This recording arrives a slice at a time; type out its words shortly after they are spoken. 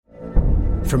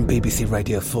From BBC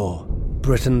Radio 4,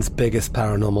 Britain's biggest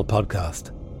paranormal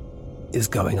podcast is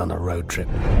going on a road trip.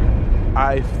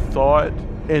 I thought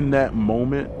in that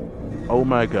moment, oh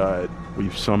my God,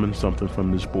 we've summoned something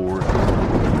from this board.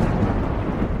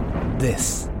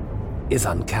 This is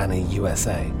Uncanny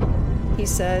USA. He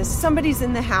says, somebody's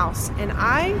in the house, and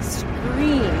I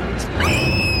screamed.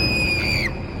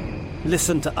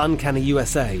 Listen to Uncanny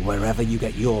USA wherever you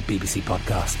get your BBC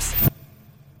podcasts,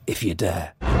 if you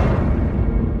dare.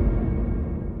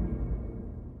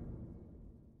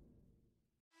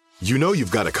 You know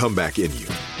you've got a comeback in you.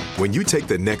 When you take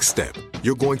the next step,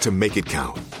 you're going to make it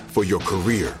count. For your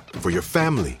career, for your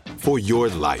family, for your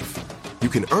life. You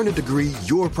can earn a degree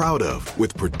you're proud of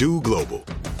with Purdue Global.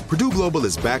 Purdue Global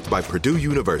is backed by Purdue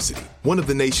University, one of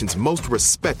the nation's most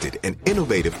respected and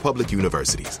innovative public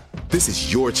universities. This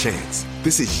is your chance.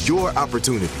 This is your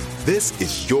opportunity. This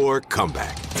is your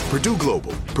comeback. Purdue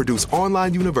Global, Purdue's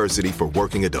online university for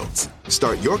working adults.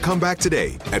 Start your comeback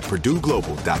today at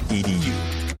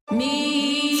purdueglobal.edu.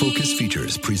 Focus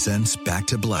Features presents Back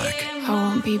to Black. I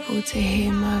want people to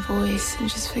hear my voice and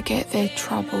just forget their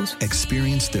troubles.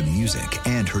 Experience the music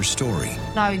and her story.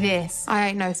 Know this, I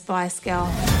ain't no Spice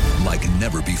Girl. Like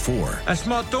never before. That's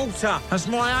my daughter. That's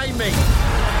my Amy.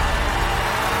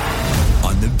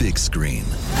 On the big screen.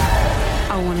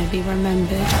 I want to be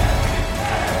remembered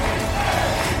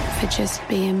for just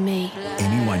being me.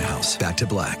 Amy Winehouse, Back to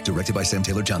Black, directed by Sam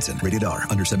Taylor Johnson. Rated R,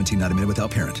 under 17, not admitted without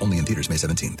parent. Only in theaters May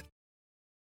 17th.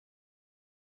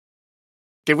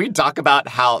 Can we talk about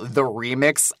how the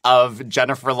remix of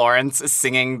Jennifer Lawrence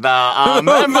singing the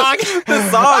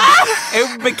song?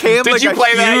 It became Did like you a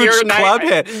play that huge your night? club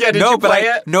hit. Yeah, did you play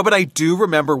it? No, but I do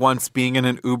remember once being in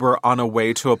an Uber on a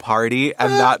way to a party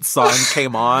and that song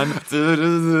came on.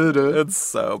 It's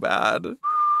so bad.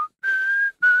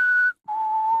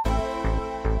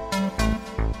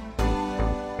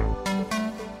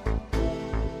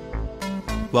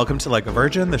 Welcome to Like a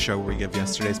Virgin, the show where we give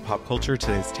yesterday's pop culture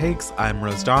today's takes. I'm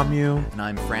Rose Damu. And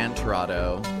I'm Fran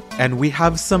Tirado. And we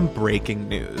have some breaking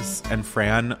news. And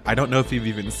Fran, I don't know if you've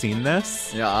even seen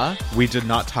this. Yeah? We did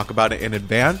not talk about it in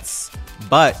advance,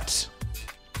 but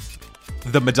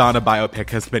the Madonna biopic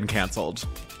has been canceled.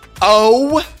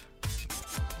 Oh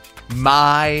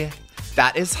my,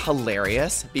 that is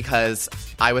hilarious because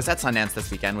I was at Sundance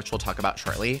this weekend, which we'll talk about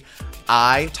shortly.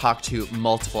 I talked to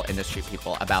multiple industry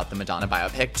people about the Madonna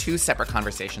biopic, 2 separate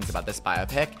conversations about this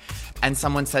biopic. And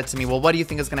someone said to me, well, what do you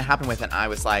think is going to happen with it? And I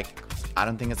was like, I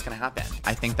don't think it's going to happen.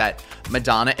 I think that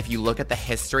Madonna, if you look at the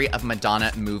history of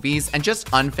Madonna movies and just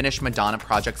unfinished Madonna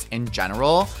projects in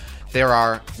general, there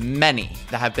are many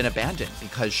that have been abandoned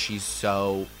because she's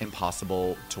so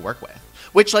impossible to work with.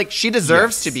 Which, like, she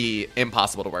deserves to be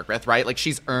impossible to work with, right? Like,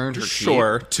 she's earned her keep.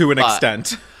 Sure, to an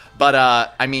extent. But,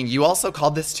 I mean, you also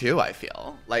called this too, I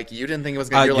feel. Like, you didn't think it was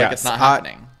going to be like, it's not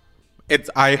happening.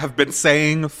 I have been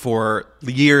saying for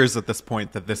years at this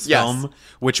point that this film,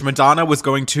 which Madonna was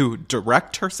going to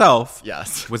direct herself,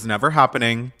 was never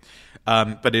happening.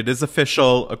 But it is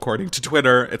official, according to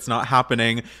Twitter. It's not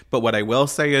happening. But what I will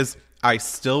say is I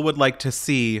still would like to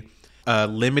see a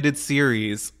limited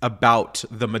series about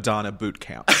the Madonna boot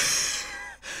camp.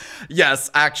 Yes,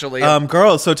 actually.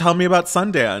 Girl, so tell me about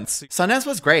Sundance. Sundance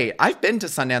was great. I've been to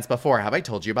Sundance before. Have I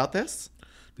told you about this?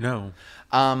 No.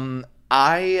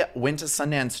 I went to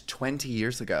Sundance 20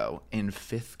 years ago in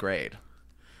 5th grade.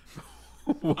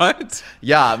 What?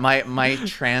 Yeah, my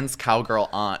trans cowgirl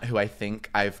aunt, who I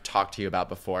think I've talked to you about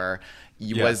before,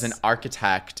 was an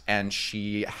architect, and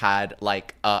she had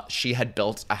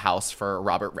built a house for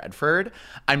Robert Redford.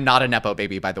 I'm not a Nepo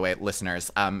baby, by the way, listeners.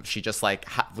 She just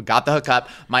got the hookup.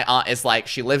 My aunt is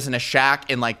she lives in a shack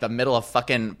in the middle of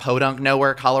fucking podunk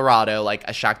nowhere, Colorado, like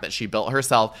a shack that she built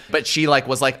herself. But she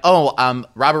was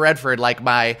Robert Redford,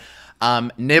 my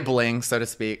nibbling, so to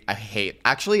speak.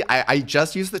 I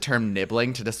just use the term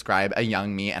nibbling to describe a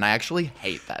young me, and I actually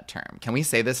hate that term. Can we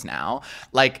say this now?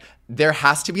 There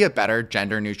has to be a better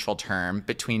gender neutral term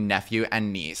between nephew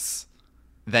and niece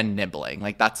than nibbling.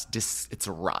 It's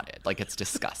rotted. It's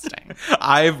disgusting.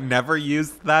 I've never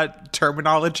used that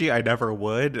terminology. I never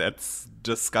would. It's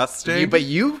disgusting. But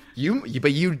you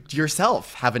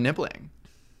yourself have a nibbling.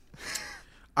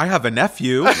 I have a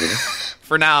nephew.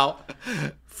 For now.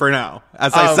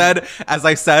 As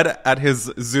I said at his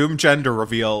Zoom gender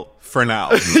reveal, for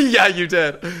now. Yeah, you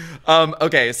did.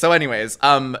 Okay, so anyways,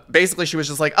 basically she was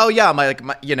just like, oh yeah, my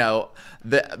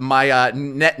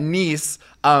niece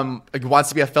wants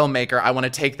to be a filmmaker. I want to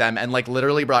take them, and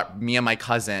literally brought me and my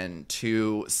cousin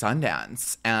to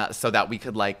Sundance so that we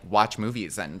could watch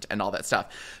movies and all that stuff.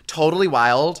 Totally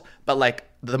wild, but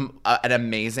an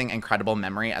amazing, incredible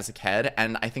memory as a kid.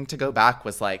 And I think to go back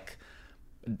was like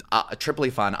triply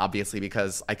fun, obviously,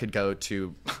 because I could go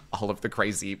to all of the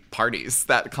crazy parties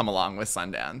that come along with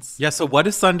Sundance. Yeah, so what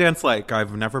is Sundance like?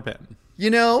 I've never been. You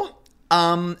know,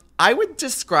 I would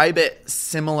describe it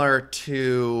similar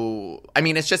to, I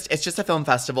mean, it's just a film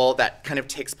festival that kind of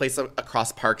takes place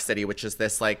across Park City, which is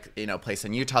this like, you know, place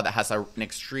in Utah that has an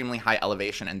extremely high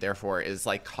elevation and therefore is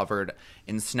like covered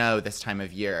in snow this time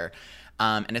of year.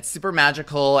 And it's super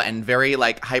magical and very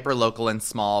like hyper local and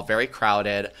small, very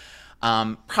crowded.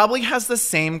 Probably has the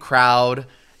same crowd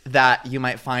that you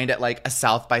might find at like a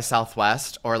South by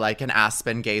Southwest or like an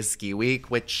Aspen Gay Ski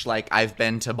Week, which like I've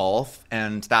been to both.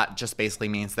 And that just basically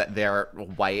means that they're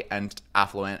white and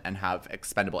affluent and have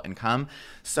expendable income.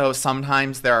 So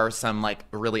sometimes there are some like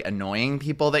really annoying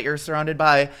people that you're surrounded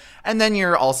by. And then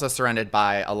you're also surrounded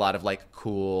by a lot of like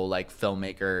cool like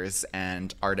filmmakers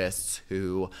and artists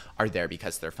who are there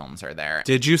because their films are there.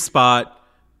 Did you spot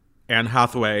Anne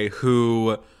Hathaway,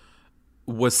 who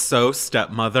was so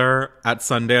stepmother at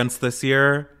Sundance this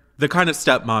year? The kind of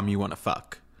stepmom you want to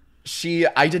fuck.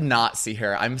 I did not see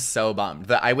her. I'm so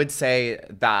bummed. I would say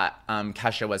that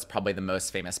Kesha was probably the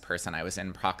most famous person I was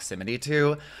in proximity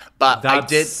to. But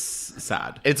That's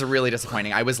sad. It's really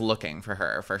disappointing. I was looking for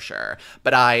her for sure.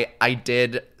 But I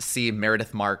did see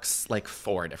Meredith Marks like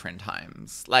 4 different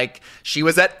times. Like she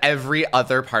was at every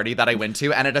other party that I went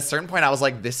to. And at a certain point I was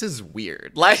like, this is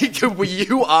weird. Like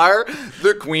you are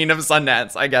the queen of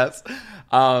Sundance, I guess.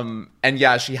 And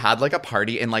yeah, she had like a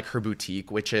party in like her boutique,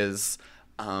 which is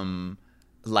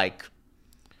like,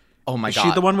 oh my God. Is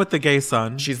she the one with the gay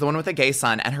son? She's the one with the gay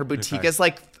son, and her boutique is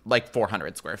like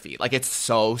 400 square feet. Like it's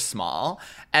so small.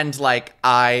 And like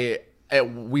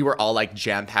we were all like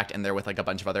jam packed in there with like a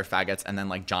bunch of other faggots and then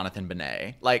like Jonathan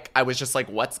Benet. Like I was just like,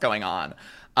 what's going on?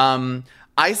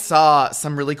 I saw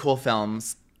some really cool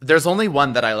films. There's only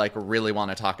one that I like really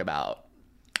want to talk about.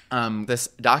 This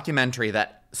documentary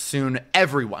that soon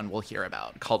everyone will hear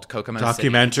about called Kokomo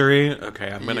Documentary? City. Okay,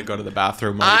 I'm going to go to the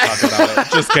bathroom while we talk about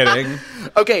it. Just kidding.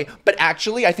 Okay, but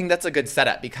actually I think that's a good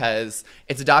setup because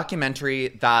it's a documentary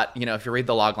that, you know, if you read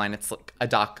the logline, it's like a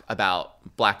doc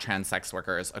about Black trans sex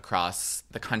workers across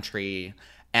the country.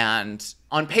 And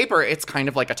on paper, it's kind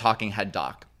of like a talking head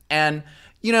doc. And,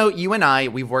 you know, you and I,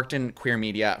 we've worked in queer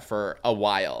media for a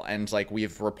while. And like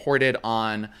we've reported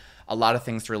on a lot of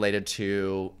things related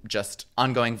to just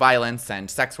ongoing violence and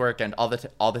sex work and all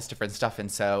this different stuff. And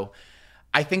so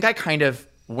I think I kind of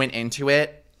went into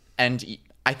it, and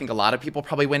I think a lot of people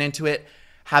probably went into it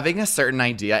having a certain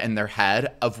idea in their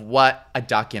head of what a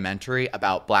documentary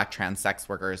about Black trans sex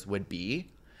workers would be.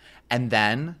 And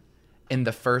then in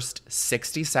the first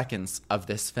 60 seconds of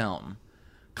this film,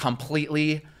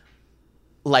 completely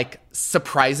like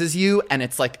surprises you, and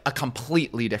it's like a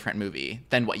completely different movie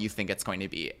than what you think it's going to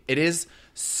be. It is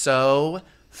so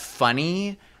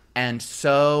funny and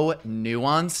so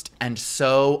nuanced and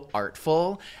so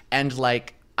artful. And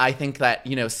like, I think that,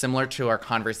 you know, similar to our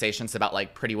conversations about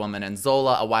like Pretty Woman and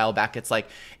Zola a while back, it's like,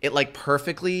 it like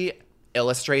perfectly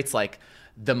illustrates like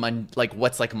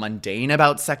what's like mundane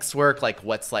about sex work, like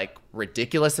what's like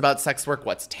ridiculous about sex work,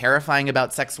 what's terrifying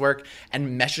about sex work,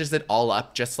 and meshes it all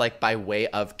up just like by way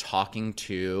of talking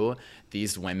to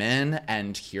these women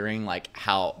and hearing like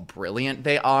how brilliant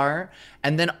they are.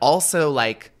 And then also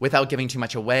like, without giving too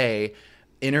much away,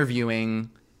 interviewing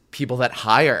people that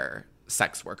hire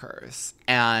sex workers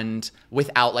and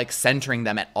without like centering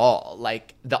them at all.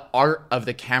 Like the art of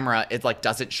the camera, it like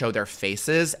doesn't show their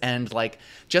faces, and like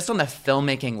just on the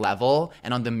filmmaking level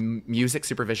and on the music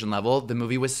supervision level, the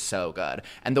movie was so good.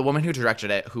 And the woman who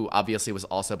directed it, who obviously was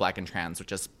also Black and trans,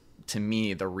 which is to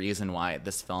me the reason why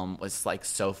this film was like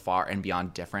so far and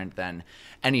beyond different than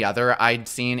any other I'd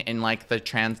seen in like the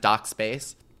trans doc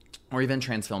space or even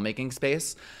trans filmmaking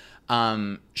space.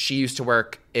 She used to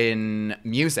work in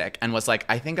music and was like,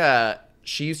 I think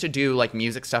she used to do like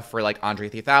music stuff for like Andre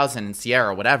 3000 and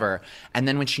Sierra or whatever. And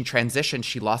then when she transitioned,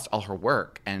 she lost all her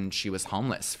work and she was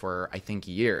homeless for, I think,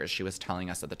 years. She was telling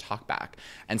us at the talkback.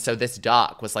 And so this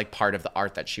doc was like part of the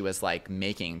art that she was like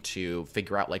making to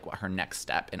figure out like what her next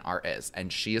step in art is.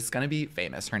 And she is going to be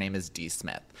famous. Her name is Dee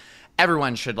Smith.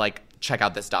 Everyone should like check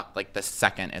out this doc like the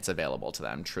second it's available to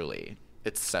them, truly.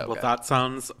 It's so good. That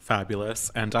sounds fabulous.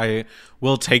 And I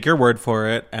will take your word for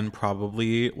it and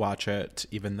probably watch it,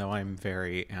 even though I'm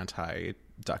very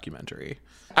anti-documentary.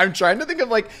 I'm trying to think of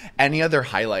like any other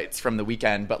highlights from the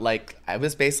weekend, but like I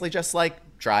was basically just like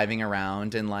driving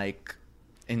around and like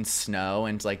in snow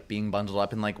and like being bundled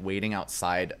up and like waiting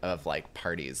outside of like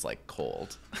parties like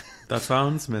cold. That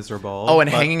sounds miserable. Oh, and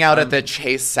hanging out at the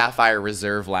Chase Sapphire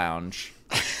Reserve Lounge.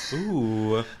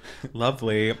 Ooh.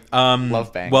 Lovely.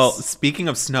 Love bangs. Well, speaking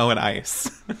of snow and ice,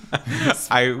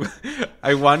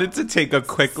 I wanted to take a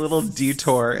quick little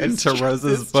detour into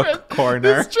Rose's book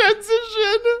corner. This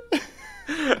transition.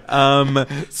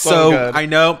 So I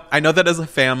know that as a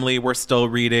family we're still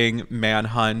reading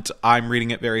Manhunt. I'm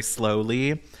reading it very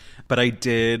slowly, but I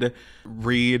did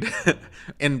read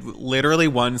in literally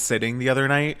one sitting the other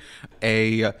night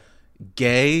a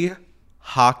gay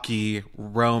hockey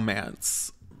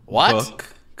romance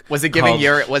book. Was it giving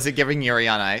Yuri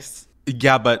on Ice?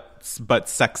 Yeah, but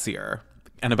sexier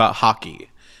and about hockey.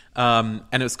 And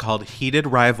it was called Heated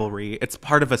Rivalry. It's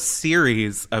part of a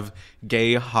series of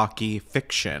gay hockey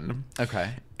fiction.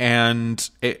 Okay. And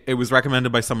it was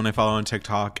recommended by someone I follow on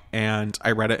TikTok, and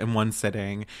I read it in one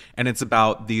sitting. And it's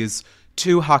about these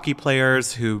two hockey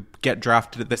players who get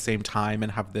drafted at the same time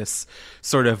and have this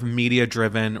sort of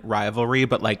media-driven rivalry.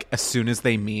 But like as soon as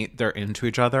they meet, they're into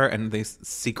each other and they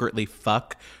secretly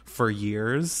fuck for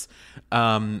years,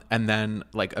 and then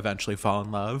like eventually fall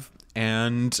in love.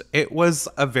 And it was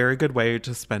a very good way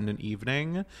to spend an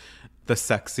evening. The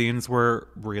sex scenes were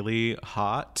really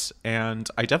hot, and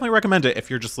I definitely recommend it if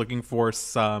you're just looking for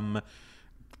some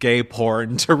gay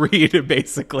porn to read,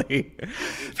 basically.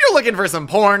 If you're looking for some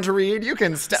porn to read, you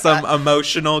can... some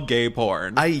emotional gay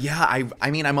porn. I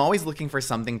mean, I'm always looking for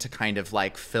something to kind of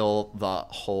like fill the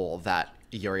hole that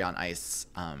Yuri on Ice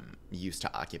used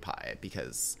to occupy,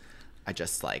 because I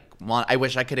just like I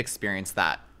wish I could experience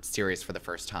that series for the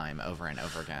first time over and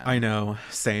over again. I know,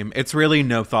 same. It's really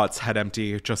no thoughts, head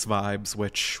empty, just vibes,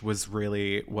 which was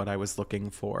really what I was looking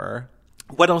for.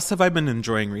 What else have I been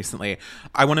enjoying recently?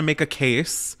 I want to make a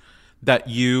case that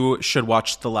you should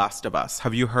watch The Last of Us.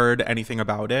 Have you heard anything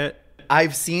about it?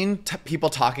 I've seen people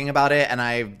talking about it, and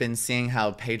I've been seeing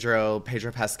how Pedro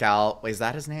Pascal, wait, is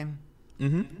that his name?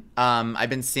 Mm-hmm. I've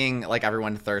been seeing like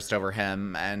everyone thirst over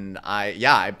him, and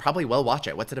I probably will watch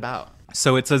it. What's it about?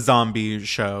 So it's a zombie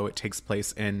show. It takes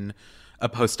place in a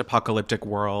post-apocalyptic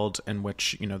world in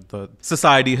which, you know, the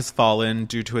society has fallen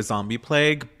due to a zombie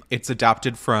plague. It's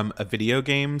adapted from a video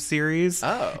game series.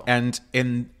 Oh. And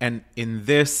in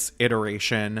this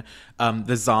iteration,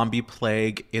 the zombie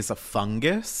plague is a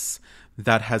fungus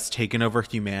that has taken over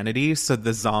humanity. So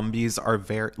the zombies are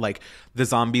the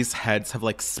zombies' heads have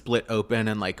like split open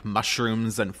and like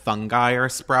mushrooms and fungi are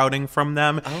sprouting from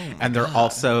them. And they're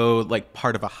also like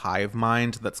part of a hive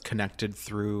mind that's connected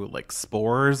through like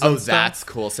spores. Oh, that's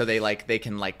cool. So they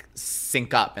can like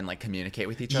sync up and like communicate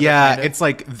with each other. Yeah, kind of? It's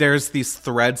like there's these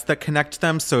threads that connect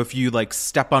them. So if you like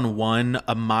step on one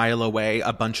a mile away,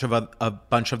 a bunch of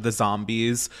the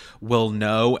zombies will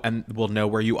know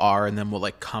where you are, and then will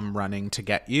like come running to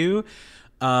get you.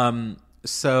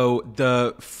 So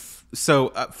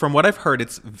from what I've heard,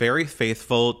 it's very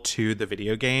faithful to the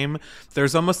video game.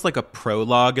 There's almost like a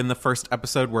prologue in the first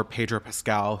episode where Pedro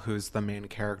Pascal, who's the main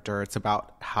character, it's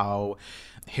about how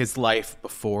his life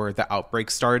before the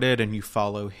outbreak started, and you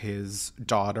follow his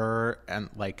daughter and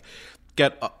like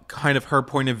get kind of her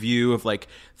point of view of like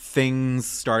things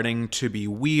starting to be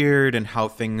weird and how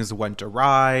things went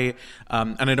awry.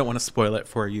 And I don't want to spoil it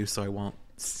for you, so I won't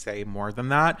say more than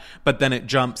that. But then it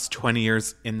jumps 20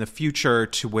 years in the future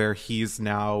to where he's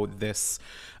now this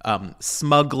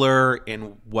smuggler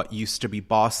in what used to be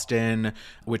Boston,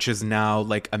 which is now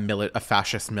like a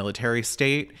fascist military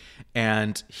state.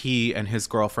 And he and his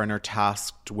girlfriend are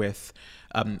tasked with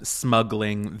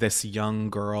smuggling this young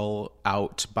girl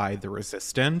out by the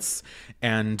resistance.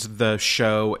 And the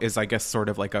show is, I guess, sort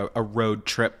of like a road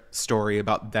trip story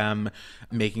about them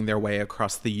making their way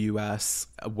across the US,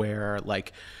 where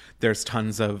like there's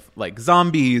tons of like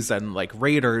zombies and like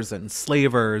raiders and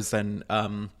slavers. And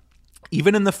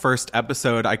even in the first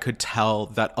episode, I could tell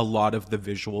that a lot of the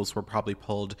visuals were probably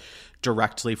pulled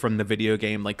directly from the video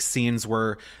game, like scenes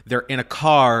where they're in a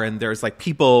car and there's like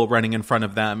people running in front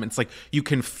of them. It's like you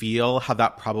can feel how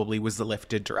that probably was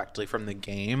lifted directly from the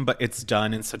game, but it's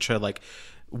done in such a like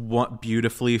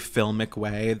beautifully filmic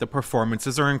way. The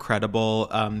performances are incredible.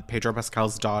 Pedro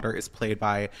Pascal's daughter is played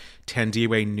by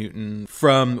Thandiwe Newton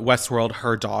from Westworld,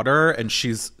 her daughter, and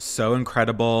she's so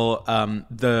incredible.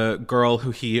 The girl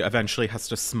who he eventually has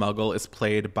to smuggle is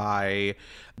played by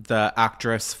the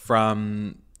actress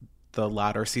from the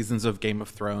latter seasons of Game of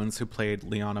Thrones who played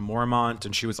Lyanna Mormont,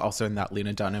 and she was also in that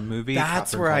Lena Dunham movie.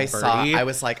 That's Catherine where I saw. I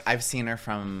was like, I've seen her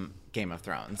from Game of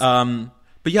Thrones.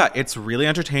 But yeah, it's really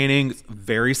entertaining,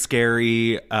 very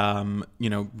scary,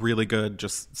 really good,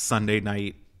 just Sunday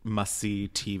night must-see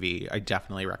TV. I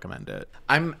definitely recommend it.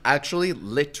 I'm actually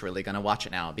literally going to watch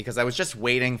it now because I was just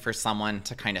waiting for someone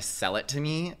to kind of sell it to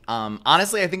me.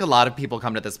 Honestly, I think a lot of people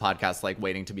come to this podcast like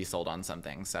waiting to be sold on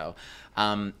something. So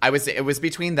it was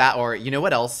between that or, you know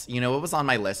what else? You know what was on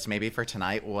my list maybe for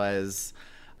tonight was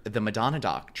the Madonna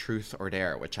doc, Truth or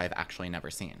Dare, which I've actually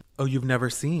never seen. Oh, you've never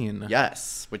seen?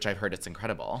 Yes, which I've heard it's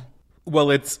incredible.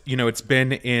 Well, it's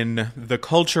been in the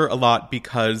culture a lot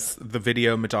because the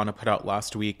video Madonna put out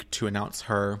last week to announce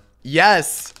her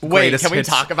Wait, can we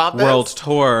talk about this? World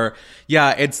tour.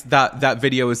 Yeah, it's that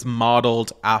video is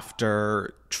modeled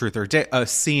after Truth or Dare, a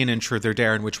scene in Truth or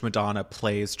Dare in which Madonna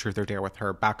plays Truth or Dare with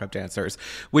her backup dancers,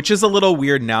 which is a little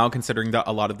weird now considering that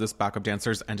a lot of those backup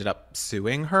dancers ended up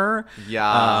suing her.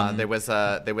 Yeah, there was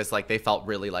like they felt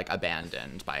really like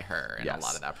abandoned by her in a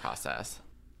lot of that process.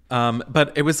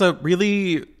 But it was a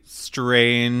really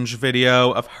strange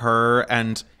video of her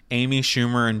and Amy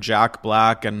Schumer and Jack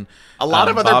Black and a lot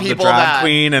of other Bob people the drag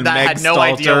queen and that Meg had no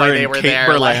idea why they and were Kate there.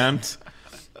 Berlant.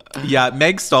 Yeah,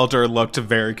 Meg Stalter looked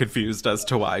very confused as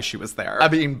to why she was there. I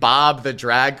mean, Bob the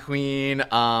drag queen.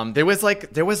 There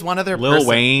was one other Lil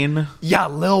Wayne. Yeah,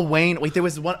 Lil Wayne. Wait, there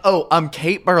was one. Oh,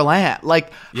 Kate Berlant.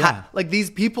 Like, like these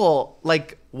people.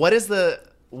 Like, what is the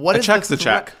check's a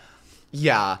check.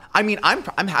 Yeah, I mean,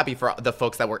 I'm happy for the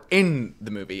folks that were in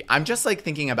the movie. I'm just like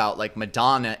thinking about like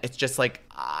Madonna. It's just like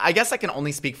I guess I can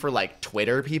only speak for like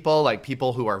Twitter people, like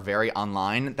people who are very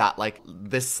online. That like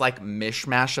this like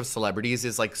mishmash of celebrities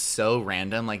is like so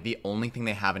random. Like the only thing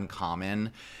they have in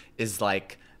common is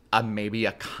like maybe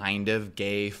a kind of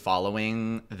gay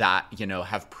following that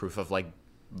have proof of like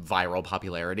viral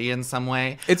popularity in some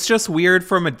way. It's just weird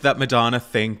that Madonna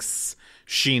thinks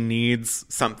she needs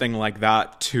something like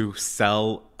that to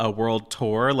sell a world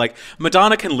tour. Like,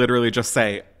 Madonna can literally just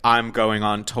say, I'm going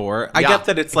on tour. I get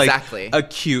that it's like a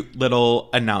cute little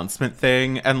announcement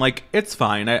thing, and like, it's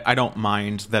fine. I don't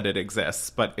mind that it exists,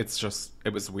 but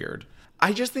it was weird.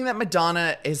 I just think that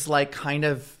Madonna is like kind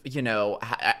of,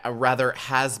 rather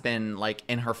has been like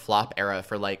in her flop era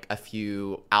for like a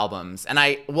few albums. And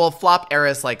flop era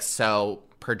is like so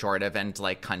pejorative and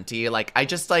like cunty. Like I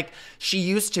just like she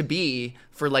used to be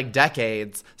for like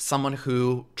decades someone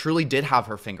who truly did have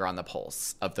her finger on the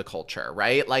pulse of the culture,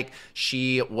 right? Like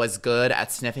she was good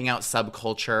at sniffing out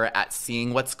subculture, at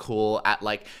seeing what's cool, at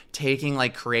like taking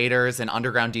like creators and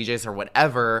underground DJs or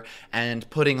whatever and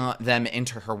putting them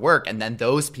into her work, and then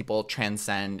those people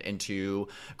transcend into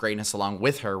greatness along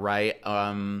with her, right?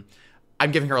 I'm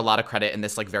giving her a lot of credit in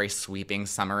this like very sweeping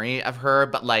summary of her,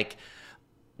 but like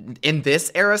in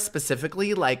this era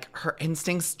specifically, like her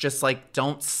instincts just like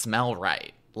don't smell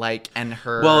right. Like, and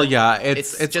her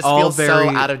it's just all feels very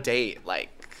so out of date. Like,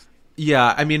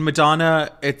 yeah, I mean,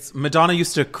 Madonna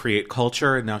used to create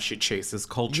culture, and now she chases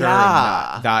culture.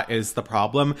 Yeah. And that is the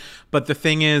problem. But the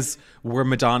thing is, where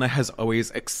Madonna has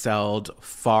always excelled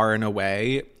far and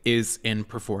away is in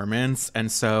performance,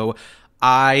 and so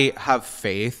I have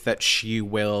faith that she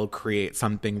will create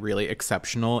something really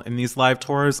exceptional in these live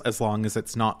tours, as long as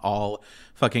it's not all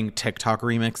fucking TikTok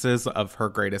remixes of her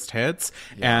greatest hits.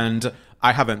 Yeah. And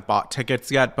I haven't bought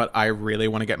tickets yet, but I really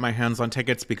want to get my hands on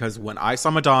tickets, because when I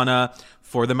saw Madonna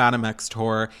for the Madame X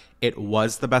tour, it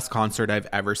was the best concert I've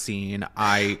ever seen.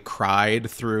 I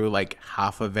cried through like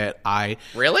half of it.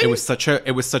 Really? It was such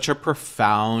a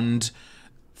profound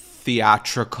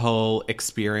theatrical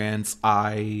experience.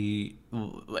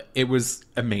 It was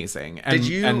amazing. Did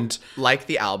you like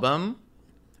the album?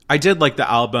 I did like the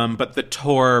album, but the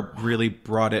tour really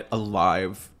brought it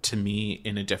alive to me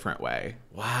in a different way.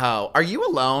 Wow. Are you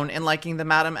alone in liking the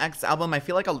Madame X album? I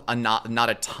feel like not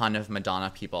a ton of Madonna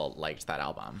people liked that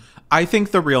album. I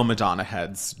think the real Madonna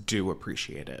heads do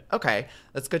appreciate it. Okay,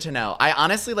 that's good to know. I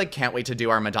honestly like can't wait to do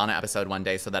our Madonna episode one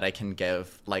day so that I can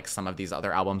give like some of these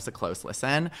other albums a close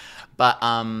listen. But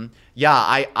yeah,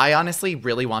 I honestly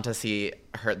really want to see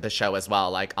the show as well.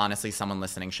 Like, honestly, someone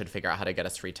listening should figure out how to get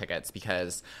us free tickets,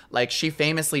 because like she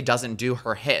famously doesn't do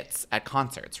her hits at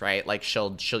concerts, right? Like she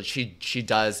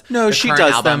does. No, she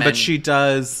does them, but she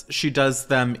does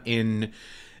them in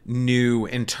new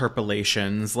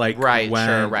interpolations, like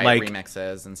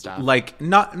remixes and stuff. Like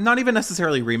not even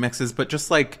necessarily remixes, but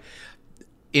just like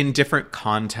in different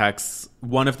contexts.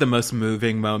 One of the most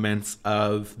moving moments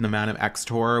of the Madame X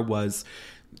tour was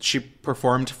she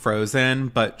performed Frozen,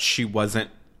 but she wasn't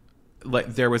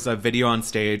like, there was a video on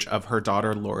stage of her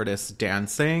daughter Lourdes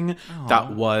dancing. Aww.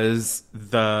 That was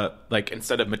the, like,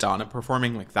 instead of Madonna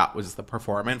performing, like, that was the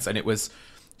performance, and it was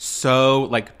so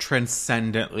like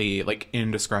transcendently, like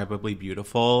indescribably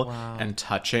beautiful and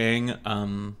touching.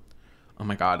 Oh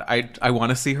my god, I want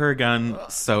to see her again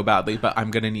so badly, but I'm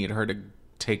gonna need her to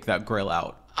take that grill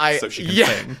out. so she can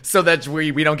sing. So that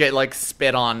we don't get like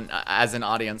spit on as an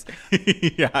audience.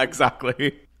 Yeah,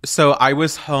 exactly. So I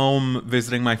was home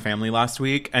visiting my family last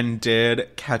week and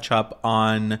did catch up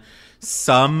on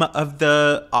some of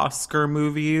the Oscar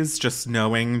movies, just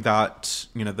knowing that,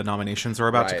 you know, the nominations were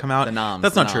about to come out.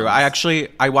 That's not true.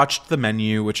 I watched The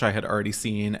Menu, which I had already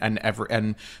seen,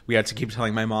 and we had to keep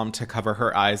telling my mom to cover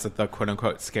her eyes at the quote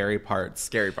unquote scary parts.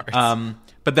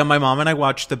 But then my mom and I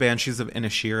watched The Banshees of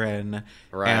Inisherin,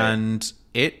 and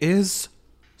it is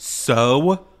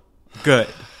so good.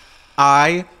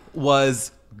 I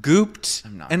was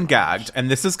gooped and gagged,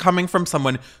 and this is coming from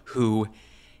someone who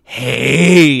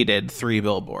hated Three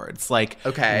Billboards. Wanted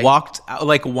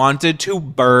to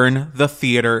burn the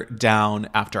theater down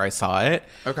after I saw it.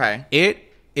 It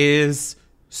is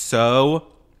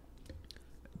so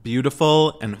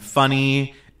beautiful and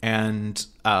funny and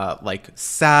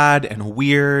sad and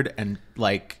weird and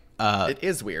it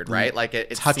is weird, right? Like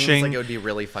it touching. Seems like it would be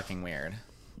really fucking weird.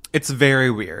 It's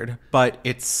very weird, but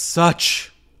it's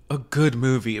such a good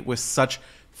movie. It was such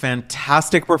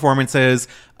fantastic performances,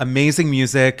 amazing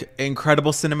music,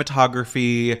 incredible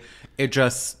cinematography. It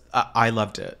just, I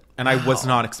loved it. And I was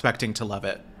not expecting to love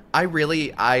it. I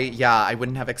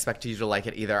wouldn't have expected you to like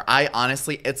it either.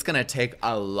 It's going to take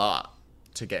a lot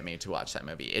to get me to watch that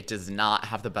movie. It does not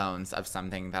have the bones of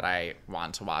something that I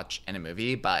want to watch in a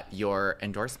movie, but your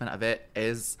endorsement of it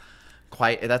is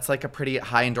that's like a pretty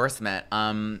high endorsement.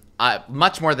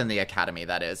 Much more than the Academy,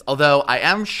 that is. Although I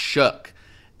am shook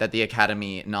that the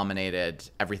Academy nominated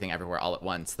Everything Everywhere All at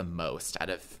Once the most out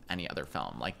of any other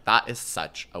film. Like, that is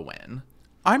such a win.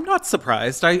 I'm not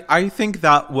surprised. I think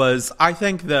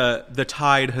the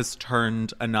tide has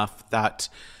turned enough that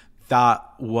I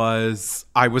was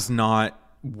not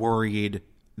worried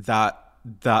that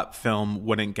film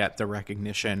wouldn't get the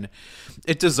recognition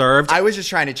it deserved. I was just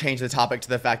trying to change the topic to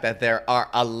the fact that there are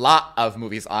a lot of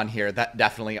movies on here that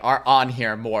definitely are on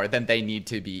here more than they need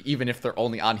to be, even if they're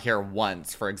only on here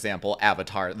once. For example,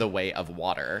 Avatar: The Way of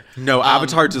Water. No,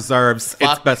 Avatar deserves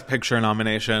its Best Picture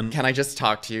nomination. Can I just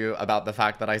talk to you about the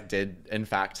fact that I did, in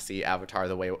fact, see Avatar: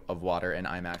 The Way of Water in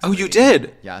IMAX? Oh, you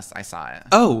did? Yes, I saw it.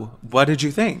 Oh, what did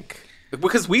you think?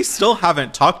 Because we still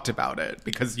haven't talked about it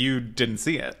because you didn't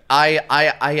see it.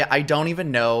 I don't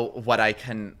even know what I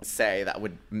can say that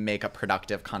would make a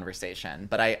productive conversation.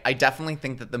 But I definitely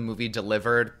think that the movie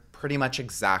delivered pretty much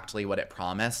exactly what it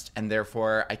promised. And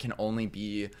therefore, I can only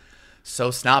be so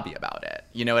snobby about it.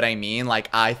 You know what I mean? Like,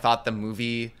 I thought the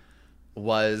movie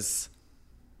was,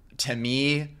 to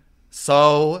me,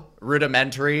 so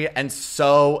rudimentary and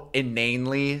so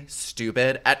inanely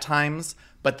stupid at times.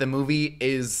 But the movie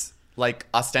is, like,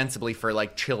 ostensibly for,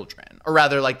 like, children. Or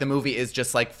rather, like, the movie is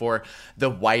just, like, for the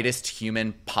widest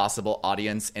human possible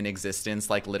audience in existence,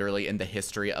 like, literally in the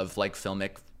history of, like,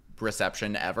 filmic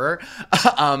reception ever,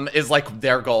 is, like,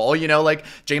 their goal. You know, like,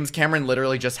 James Cameron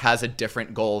literally just has a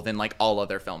different goal than, like, all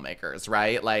other filmmakers,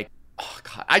 right? Like, oh,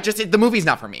 God. The movie's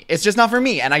not for me. It's just not for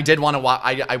me. And I did want to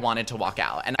I wanted to walk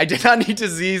out. And I did not need to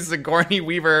see Sigourney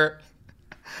Weaver...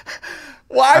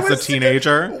 As a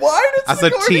teenager,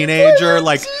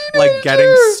 like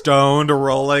getting stoned,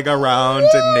 rolling around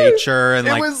in nature, and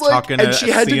like talking to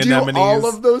sea anemones. And she had to do all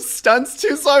of those stunts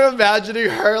too. So I'm imagining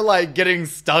her like getting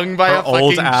stung by a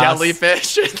fucking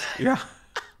jellyfish. Yeah.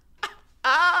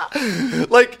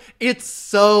 Like, it's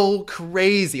so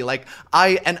crazy. Like,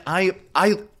 we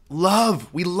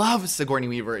love Sigourney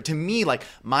Weaver. To me, like,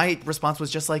 my response was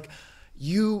just like,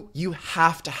 you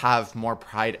have to have more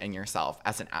pride in yourself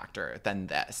as an actor than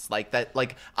this. Like, that,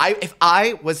 like, if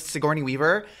I was Sigourney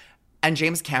Weaver and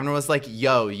James Cameron was like,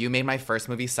 yo, you made my first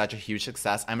movie such a huge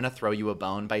success, I'm gonna throw you a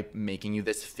bone by making you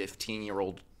this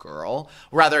 15-year-old girl,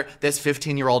 rather this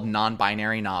 15-year-old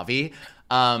non-binary Na'vi,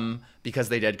 because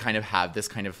they did kind of have this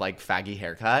kind of like faggy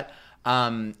haircut.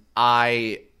 I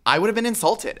would have been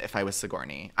insulted if I was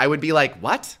Sigourney. I would be like,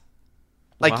 what?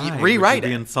 Like, why rewrite would you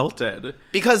be it. Insulted?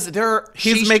 Because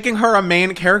he's making her a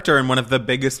main character in one of the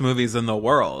biggest movies in the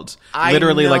world.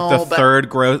 Literally, like the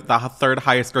third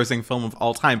highest grossing film of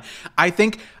all time. I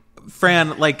think,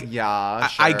 Fran, like, yeah,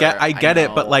 sure, I get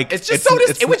it, but like, it's just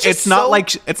it's not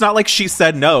like she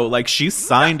said no. Like, she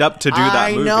signed up to do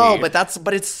that movie. I know,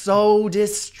 but it's so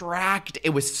distracting.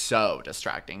 It was so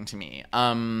distracting to me.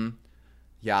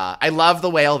 Yeah, I love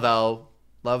The Whale though.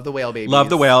 Love The Whale, baby. Love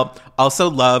The Whale. Also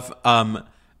love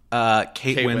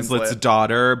Kate Winslet's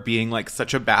daughter being like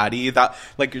such a baddie that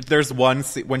like there's one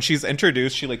when she's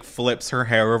introduced, she like flips her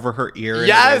hair over her ear.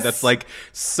 Yes, that's like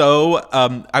so.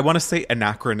 I want to say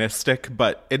anachronistic,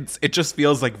 but it just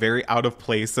feels like very out of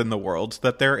place in the world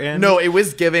that they're in. No, it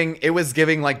was giving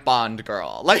like Bond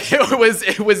girl. Like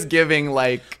it was giving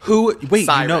like who? Wait,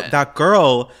 Siren. You know that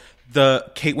girl.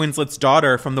 The Kate Winslet's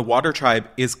daughter from the Water Tribe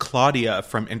is Claudia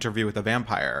from Interview with a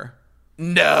Vampire.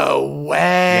 No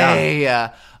way.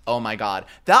 Yeah. Oh my God.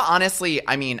 That honestly,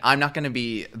 I mean, I'm not going to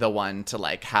be the one to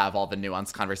like have all the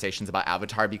nuanced conversations about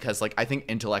Avatar because like I think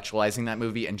intellectualizing that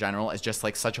movie in general is just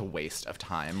like such a waste of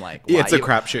time. Like it's a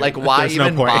crapshoot. Like why There's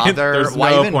even no point. bother? There's why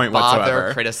no even point bother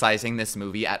whatsoever. criticizing this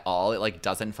movie at all? It like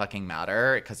doesn't fucking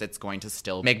matter because it's going to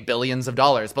still make billions of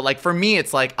dollars. But like for me,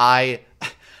 it's like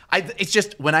it's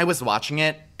just when I was watching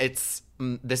it,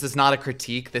 this is not a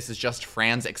critique. This is just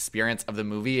Fran's experience of the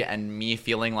movie and me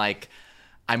feeling like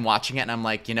I'm watching it and I'm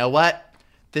like, you know what?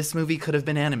 This movie could have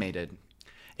been animated.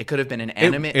 It could have been an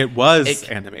animated. It was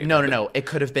animated. No. It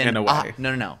could have been in a way.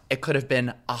 No. It could have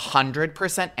been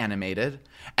 100% animated,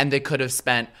 and they could have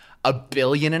spent $1.5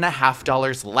 billion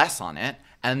less on it,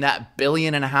 and that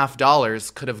 $1.5 billion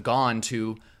could have gone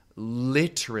to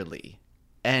literally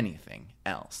anything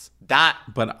else.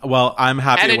 I'm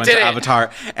happy it went to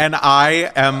Avatar. And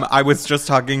I was just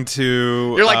talking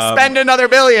to... You're like, spend another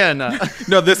 $1 billion.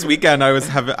 No, this weekend I was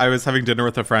having dinner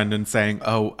with a friend and saying,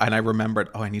 and I remembered,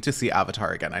 I need to see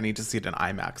Avatar again. I need to see it in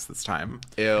IMAX this time.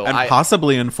 Ew. And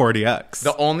possibly in 4DX.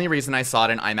 The only reason I saw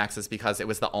it in IMAX is because it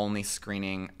was the only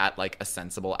screening at like a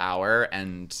sensible hour.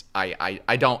 And I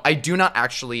do not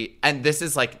actually, and this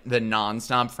is like the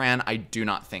non-snob Fran, I do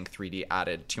not think 3D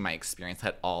added to my experience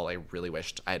at all. I really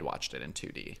wished I had watched it in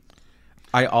 2D.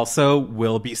 I also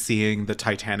will be seeing the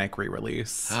Titanic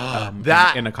re-release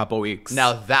in a couple weeks.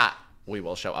 Now that we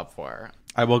will show up for.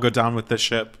 I will go down with the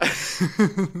ship.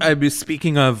 I'd be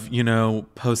speaking of,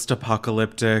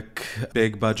 post-apocalyptic,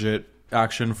 big budget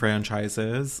action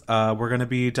franchises. We're going to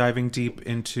be diving deep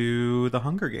into the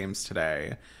Hunger Games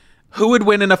today. Who would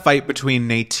win in a fight between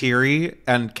Neytiri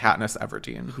and Katniss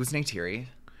Everdeen? Who's Neytiri?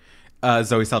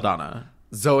 Zoe Saldana.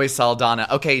 Zoe Saldana.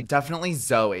 Okay, definitely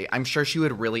Zoe. I'm sure she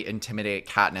would really intimidate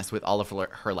Katniss with all of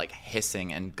her like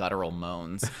hissing and guttural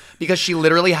moans because she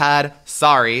literally had,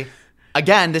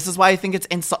 again, this is why I think it's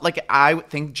I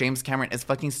think James Cameron is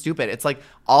fucking stupid. It's like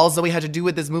all Zoe had to do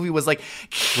with this movie was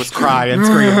cry and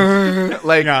scream.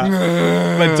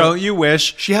 But don't you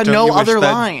wish she had no other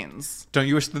lines? Don't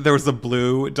you wish that there was a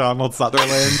blue Donald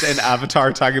Sutherland in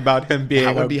Avatar talking about him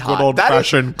being a good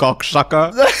old-fashioned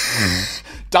cocksucker?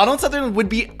 Donald Sutherland would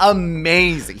be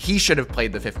amazing. He should have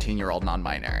played the 15-year-old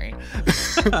non-binary.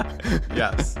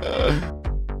 Yes.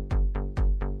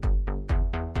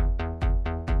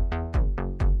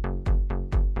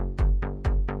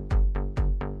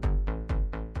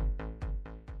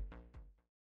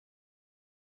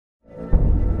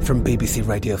 From BBC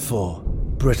Radio 4,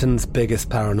 Britain's biggest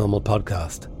paranormal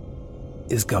podcast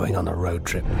is going on a road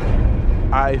trip.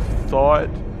 I thought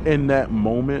in that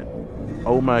moment,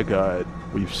 oh my God,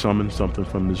 we've summoned something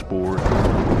from this board.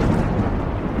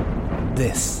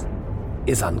 This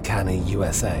is Uncanny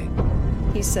USA.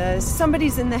 He says,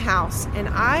 somebody's in the house, and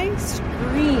I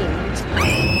screamed.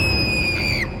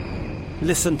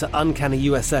 Listen to Uncanny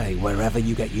USA wherever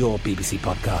you get your BBC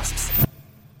podcasts,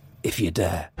 if you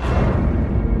dare.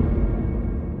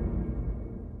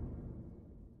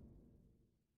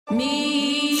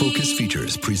 Focus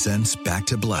Features presents Back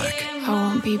to Black. I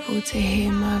want people to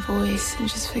hear my voice and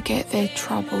just forget their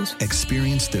troubles.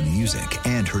 Experience the music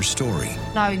and her story.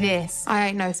 Know this. I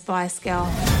ain't no Spice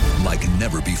Girl. Like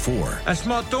never before. That's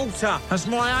my daughter. That's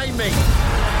my Amy.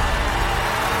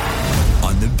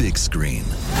 On the big screen.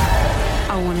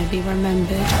 I want to be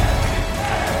remembered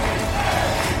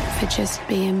for just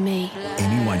being me.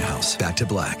 Amy Winehouse, Back to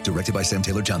Black. Directed by Sam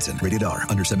Taylor Johnson. Rated R.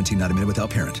 Under 17, not admitted without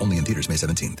parent. Only in theaters May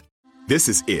 17th. This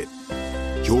is it.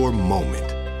 Your moment.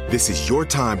 This is your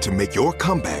time to make your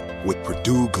comeback with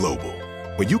Purdue Global.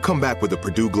 When you come back with a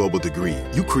Purdue Global degree,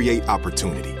 you create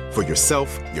opportunity for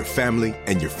yourself, your family,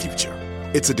 and your future.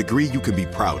 It's a degree you can be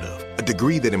proud of, a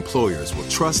degree that employers will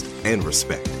trust and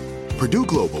respect. Purdue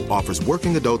Global offers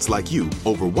working adults like you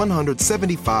over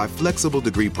 175 flexible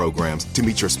degree programs to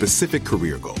meet your specific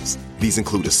career goals. These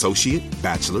include associate,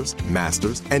 bachelor's,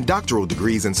 master's, and doctoral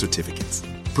degrees and certificates.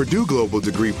 Purdue Global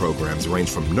degree programs range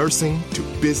from nursing to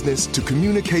business to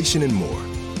communication and more.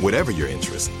 Whatever your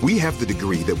interest, we have the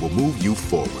degree that will move you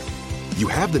forward. You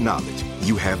have the knowledge,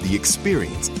 you have the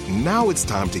experience. Now it's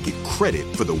time to get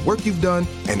credit for the work you've done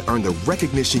and earn the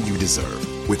recognition you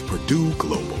deserve with Purdue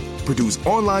Global, Purdue's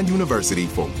online university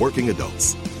for working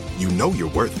adults. you know you're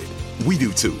worth it. We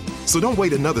do too. So don't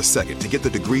wait another second to get the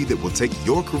degree that will take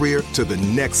your career to the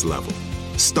next level.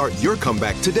 Start your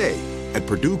comeback today at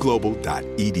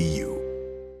PurdueGlobal.edu.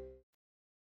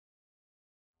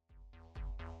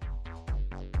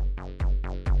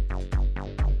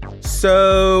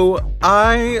 So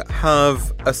I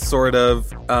have a sort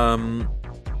of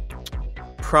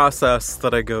process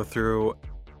that I go through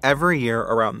every year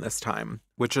around this time,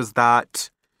 which is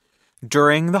that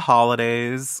during the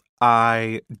holidays,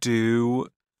 I do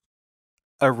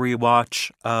a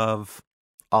rewatch of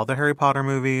all the Harry Potter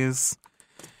movies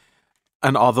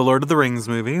and all the Lord of the Rings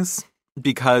movies,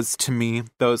 because to me,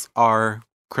 those are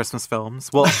Christmas films.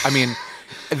 Well, I mean,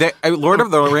 Lord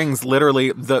of the Rings,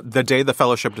 literally, the day the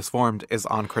Fellowship is formed is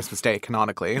on Christmas Day,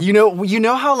 canonically. You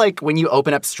know how, like, when you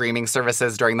open up streaming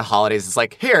services during the holidays, it's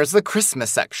like, here's the Christmas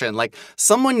section. Like,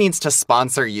 someone needs to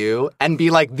sponsor you and be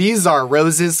like, these are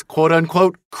Rose's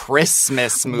quote-unquote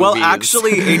Christmas movies. Well,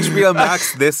 actually, HBO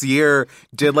Max this year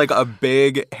did, like, a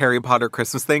big Harry Potter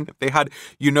Christmas thing. They had,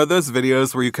 you know those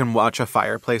videos where you can watch a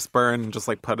fireplace burn and just,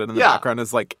 like, put it in the background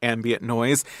as, like, ambient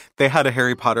noise? They had a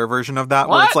Harry Potter version of that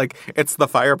where it's, like, it's the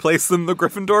fireplace in the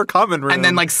Gryffindor common room. And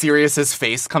then, like, Sirius's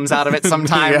face comes out of it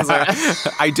sometimes.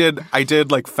 I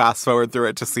did, like, fast forward through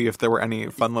it to see if there were any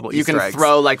fun little Easter eggs. You can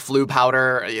throw, like, flue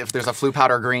powder, if there's a flue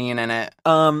powder green in it.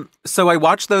 So I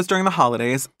watched those during the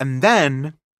holidays, and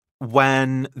then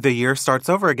when the year starts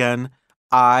over again,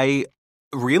 I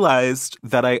realized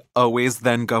that I always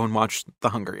then go and watch The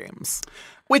Hunger Games.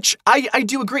 Which I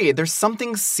do agree. There's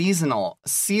something seasonal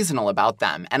about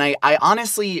them. And I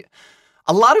honestly,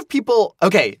 a lot of people,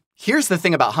 okay, here's the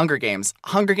thing about Hunger Games.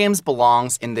 Hunger Games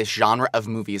belongs in this genre of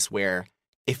movies where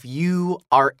if you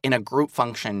are in a group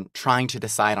function trying to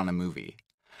decide on a movie,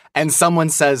 and someone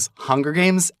says Hunger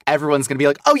Games, everyone's going to be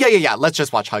like, oh, yeah, let's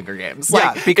just watch Hunger Games.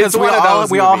 Like, yeah, because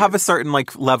we all have a certain,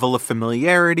 like, level of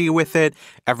familiarity with it.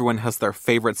 Everyone has their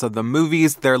favorites of the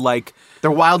movies. They're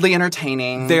wildly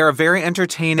entertaining. They are very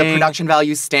entertaining. The production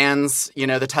value stands,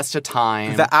 the test of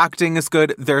time. The acting is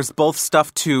good. There's both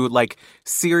stuff to, like,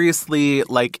 seriously,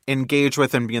 like, engage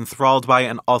with and be enthralled by,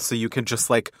 and also you can just,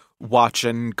 like, watch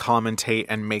and commentate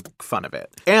and make fun of it.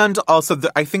 And also,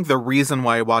 I think the reason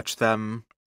why I watch them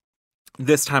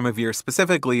this time of year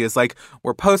specifically is, like,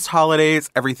 we're post-holidays,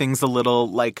 everything's a little,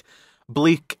 like,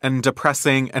 bleak and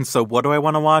depressing, and so what do I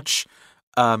want to watch?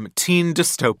 Teen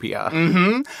dystopia.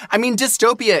 Mm-hmm. I mean,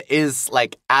 dystopia is,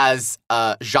 like, as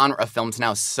a genre of films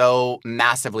now, so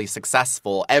massively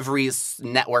successful. Every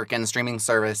network and streaming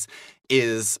service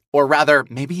is, or rather,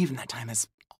 maybe even that time is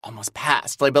almost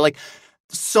past. Like, but, like,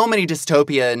 so many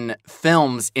dystopian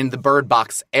films in the Bird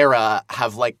Box era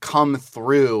have, like, come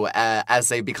through as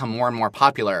they become more and more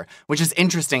popular, which is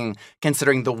interesting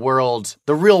considering the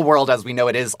real world as we know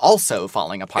it is also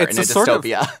falling apart in a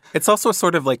dystopia. It's also a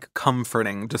sort of, like,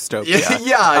 comforting dystopia.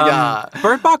 Yeah.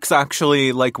 Bird Box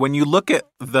actually, like, when you look at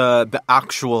the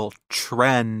actual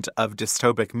trend of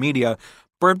dystopic media,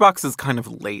 Bird Box is kind of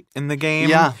late in the game.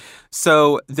 Yeah.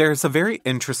 So there's a very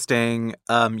interesting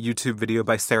YouTube video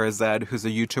by Sarah Zed, who's a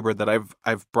YouTuber that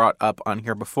I've brought up on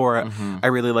here before. Mm-hmm. I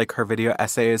really like her video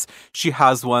essays. She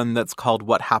has one that's called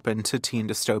What Happened to Teen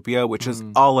Dystopia, which is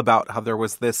all about how there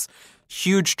was this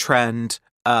huge trend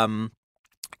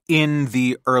in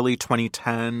the early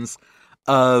 2010s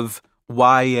of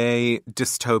YA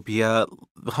dystopia.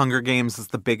 The Hunger Games is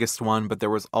the biggest one, but there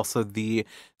was also the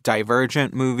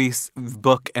Divergent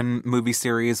book and movie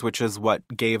series, which is what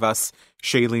gave us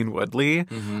Shailene Woodley.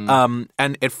 Mm-hmm.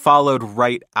 And it followed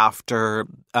right after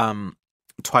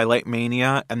Twilight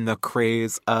Mania and the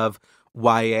craze of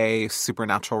YA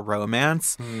supernatural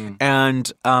romance.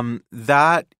 And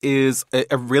that is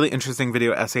a really interesting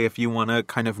video essay if you want to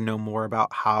kind of know more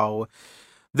about how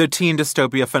the teen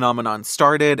dystopia phenomenon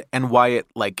started and why it,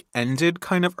 like, ended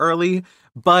kind of early.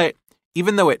 But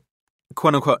even though it,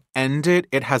 quote unquote, ended,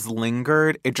 it has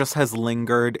lingered. It just has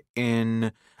lingered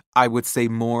in, I would say,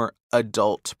 more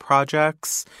adult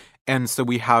projects. And so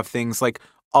we have things like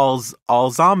all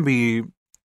zombie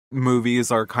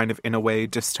movies are kind of, in a way,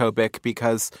 dystopic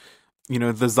because,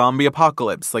 the zombie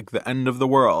apocalypse, like the end of the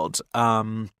world.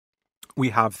 We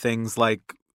have things like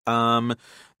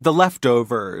The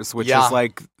Leftovers, which is,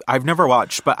 like, I've never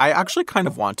watched, but I actually kind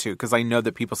of want to because I know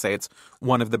that people say it's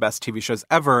one of the best TV shows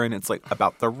ever, and it's, like,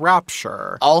 about the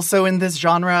rapture. Also in this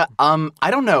genre,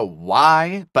 I don't know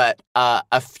why, but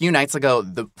a few nights ago,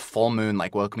 the full moon,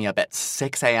 like, woke me up at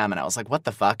 6 a.m., and I was like, what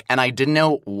the fuck? And I didn't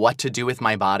know what to do with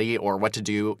my body or what to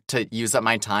do to use up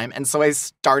my time, and so I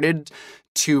started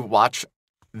to watch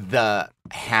The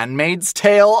Handmaid's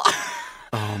Tale.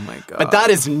 Oh my God. But that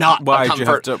is not Why'd a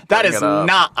comfort. That is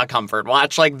not a comfort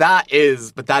watch. Like that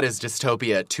is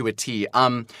dystopia to a T.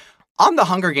 On the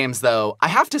Hunger Games though, I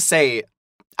have to say,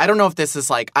 I don't know if this is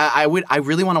like, I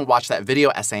really want to watch that video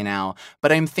essay now,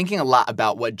 but I'm thinking a lot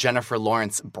about what Jennifer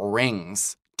Lawrence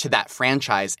brings to that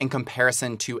franchise in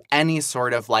comparison to any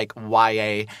sort of like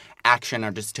YA action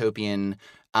or dystopian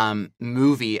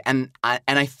movie. And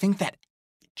I think that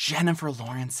Jennifer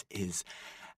Lawrence is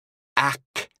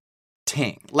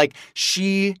acting. Like,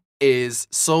 she is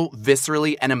so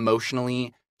viscerally and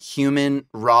emotionally human,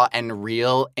 raw, and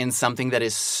real in something that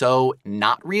is so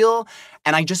not real.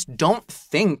 And I just don't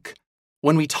think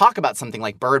when we talk about something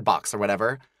like Bird Box or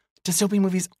whatever, dystopian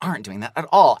movies aren't doing that at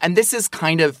all. And this is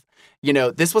kind of, you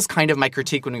know, this was kind of my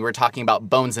critique when we were talking about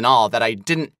Bones and All, that I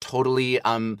didn't totally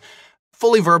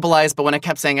fully verbalize, but when I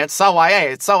kept saying it's so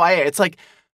YA, it's like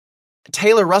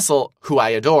Taylor Russell, who I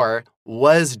adore,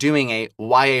 was doing a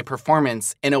YA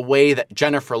performance in a way that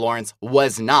Jennifer Lawrence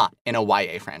was not in a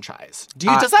YA franchise.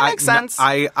 Does that make sense?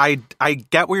 I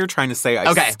get what you're trying to say.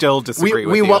 I still disagree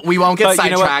with you. We won't get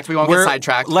sidetracked. Get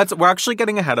sidetracked. We're actually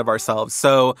getting ahead of ourselves.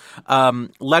 So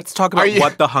let's talk about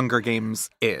what the Hunger Games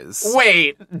is.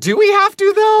 Wait, do we have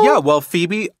to though? Yeah. Well,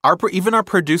 Phoebe, even our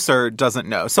producer doesn't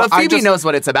know. So but Phoebe knows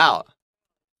what it's about.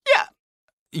 Yeah.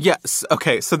 Yes.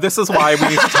 Okay. So this is why we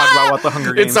need to talk about what the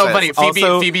Hunger Games is. It's so funny.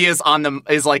 Phoebe is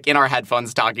like in our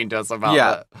headphones talking to us about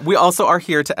it. We also are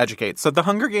here to educate. So the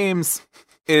Hunger Games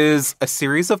is a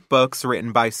series of books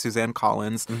written by Suzanne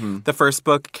Collins. Mm-hmm. The first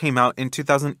book came out in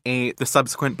 2008. The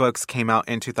subsequent books came out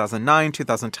in 2009,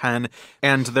 2010.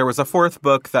 And there was a fourth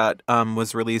book that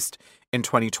was released in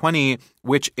 2020,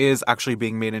 which is actually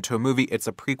being made into a movie. It's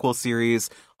a prequel series.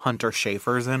 Hunter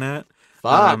Schafer's in it.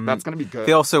 Fuck, that's going to be good.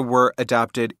 They also were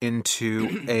adapted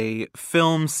into a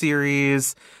film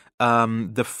series.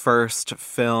 The first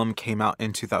film came out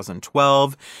in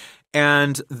 2012.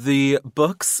 And the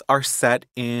books are set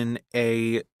in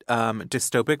a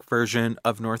dystopic version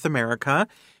of North America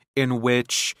in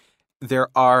which there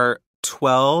are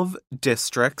 12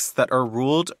 districts that are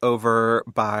ruled over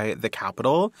by the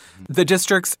capital. The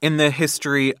districts in the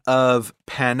history of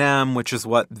Panem, which is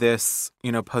what this,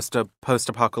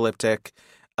 post-apocalyptic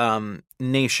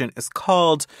nation is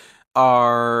called,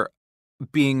 are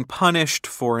being punished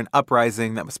for an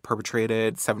uprising that was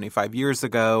perpetrated 75 years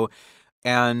ago.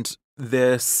 And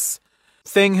this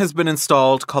thing has been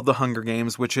installed called the Hunger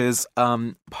Games, which is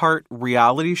part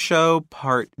reality show,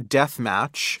 part death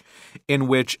match, in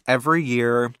which every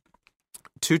year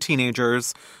 2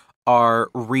 teenagers are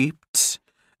reaped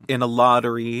in a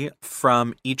lottery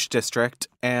from each district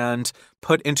and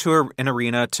put into an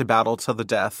arena to battle to the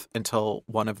death until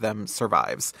one of them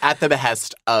survives. At the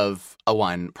behest of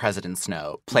President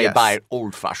Snow, played by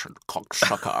old-fashioned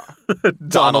cocksucker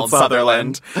Donald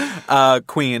Sutherland.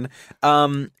 Queen.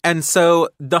 And so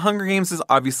the Hunger Games is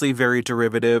obviously very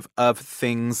derivative of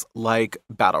things like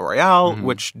Battle Royale,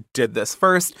 which did this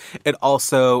first. It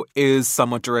also is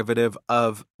somewhat derivative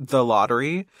of The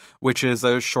Lottery, which is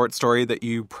a short story that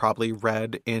you probably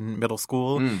read in middle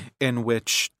school, in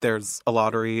which there's a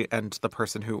lottery and the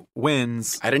person who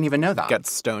wins, I didn't even know that,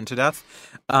 gets stoned to death.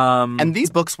 And these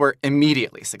books were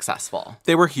immediately successful.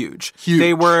 They were huge.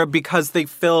 They were because they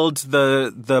filled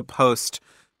the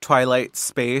post-Twilight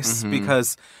space,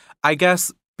 because I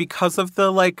guess because of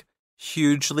the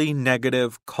hugely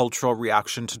negative cultural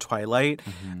reaction to Twilight,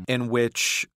 in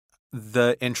which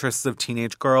the interests of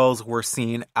teenage girls were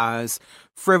seen as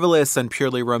frivolous and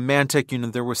purely romantic.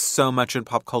 There was so much in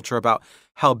pop culture about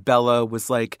how Bella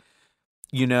was a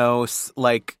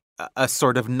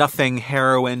sort of nothing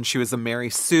heroine. She was a Mary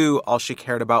Sue. All she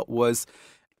cared about was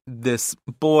this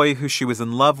boy who she was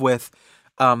in love with.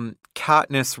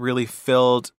 Katniss really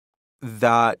filled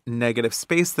that negative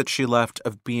space that she left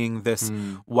of being this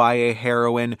YA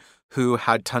heroine who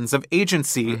had tons of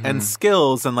agency and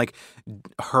skills, and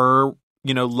her,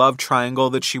 love triangle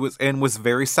that she was in was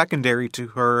very secondary to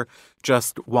her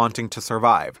just wanting to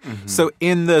survive. So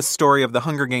in the story of the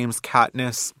Hunger Games,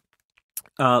 Katniss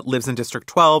lives in District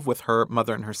 12 with her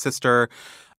mother and her sister.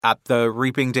 At the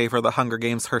reaping day for the Hunger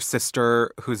Games, her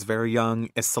sister, who's very young,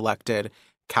 is selected.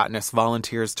 Katniss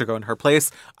volunteers to go in her place.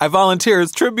 I volunteer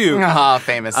as tribute.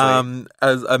 Famously.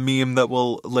 As a meme that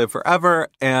will live forever.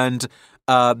 And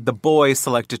the boy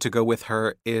selected to go with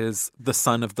her is the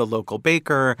son of the local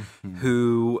baker,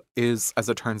 who is, as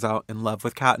it turns out, in love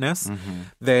with Katniss.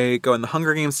 They go in the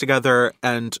Hunger Games together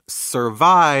and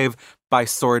survive by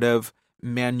sort of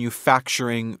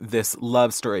manufacturing this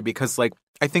love story. Because,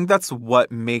 I think that's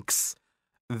what makes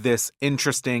this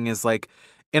interesting is,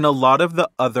 in a lot of the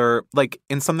other,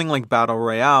 in something like Battle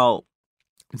Royale,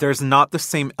 there's not the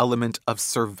same element of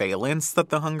surveillance that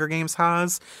the Hunger Games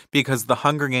has, because the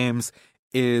Hunger Games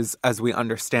is, as we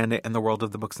understand it in the world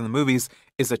of the books and the movies,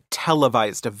 is a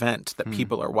televised event that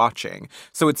people are watching.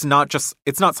 So it's not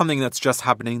something that's just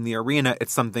happening in the arena.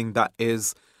 It's something that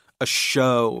is a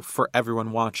show for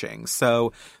everyone watching.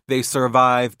 So they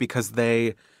survive because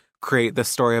they create the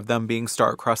story of them being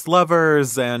star-crossed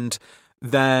lovers, and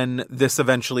then this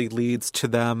eventually leads to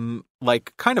them,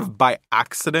 like, kind of by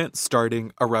accident,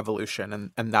 starting a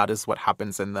revolution. And that is what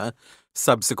happens in the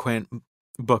subsequent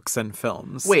books and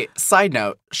films. Wait, side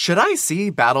note, should I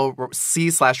see/read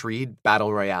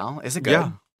Battle Royale? Is it good?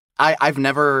 Yeah. I've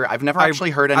never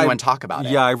actually heard anyone talk about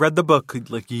it. Yeah, I read the book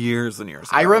like years and years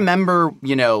ago. I remember,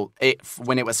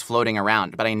 when it was floating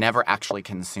around, but I never actually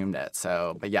consumed it.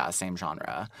 So, but yeah, same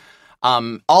genre.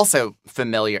 Also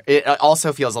familiar. It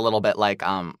also feels a little bit like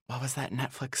what was that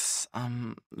Netflix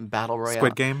Battle Royale?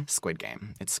 Squid Game. Squid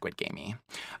Game. It's Squid Gamey.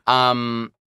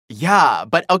 Yeah,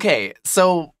 but okay.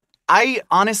 So I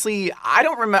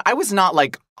don't remember. I was not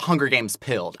like Hunger Games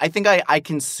pilled. I think I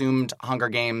consumed Hunger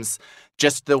Games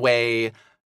just the way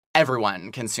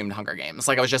everyone consumed Hunger Games.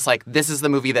 Like, I was just like, this is the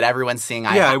movie that everyone's seeing.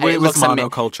 It was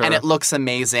monoculture. And it looks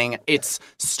amazing. It's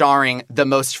starring the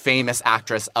most famous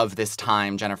actress of this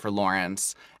time, Jennifer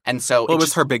Lawrence. And so it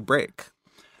was her big break.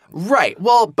 Right.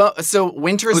 Well, so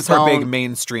Winter's Bone... It was her big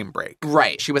mainstream break.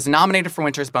 Right. She was nominated for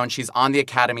Winter's Bone. She's on the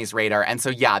Academy's radar. And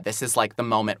so, yeah, this is like the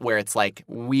moment where it's like,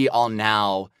 we all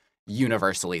now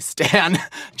universally stan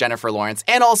Jennifer Lawrence.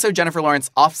 And also Jennifer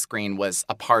Lawrence off screen was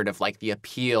a part of like the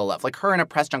appeal of like her in a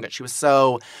press junket. She was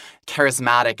so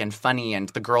charismatic and funny and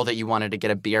the girl that you wanted to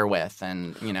get a beer with,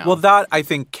 and Well, that I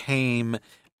think came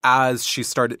as she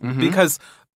started because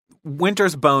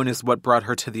Winter's Bone is what brought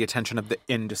her to the attention of the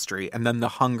industry, and then the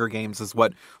Hunger Games is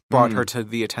what brought her to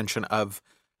the attention of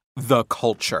the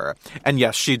culture. And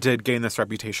yes, she did gain this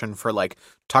reputation for like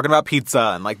talking about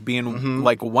pizza and like being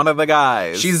like one of the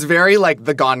guys. She's very like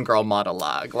the Gone Girl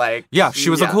monologue. Like, yeah, she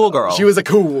was a cool girl. She was a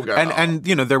cool girl. And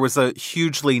there was a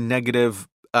hugely negative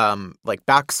like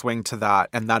backswing to that,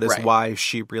 and that is why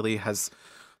she really has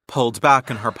pulled back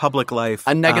in her public life.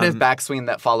 A negative backswing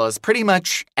that follows pretty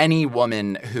much any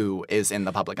woman who is in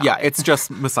the public eye. Yeah, it's just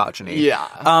misogyny. Yeah.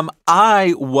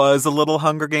 I was a little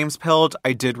Hunger Games pilled.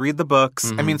 I did read the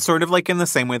books. I mean, sort of like in the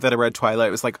same way that I read Twilight.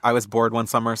 It was like I was bored one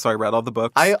summer, so I read all the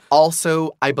books. I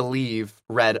also, I believe,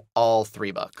 read all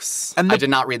 3 books. And I did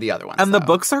not read the other ones. And the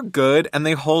books are good, and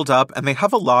they hold up, and they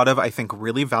have a lot of, I think,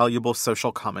 really valuable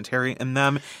social commentary in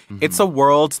them. It's a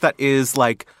world that is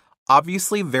like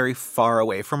obviously very far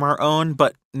away from our own,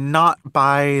 but not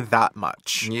by that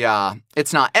much. Yeah,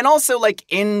 it's not. And also, like,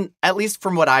 at least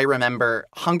from what I remember,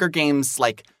 Hunger Games,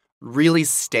 like, really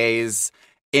stays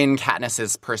in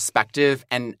Katniss's perspective.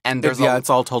 And there's it's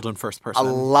all told in first person. A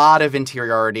lot of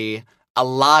interiority, a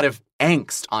lot of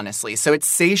angst, honestly. So it's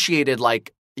satiated,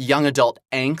 like, young adult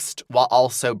angst while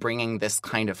also bringing this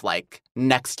kind of, like,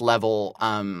 next level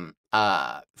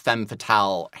femme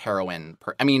fatale heroine.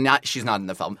 She's not in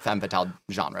the femme fatale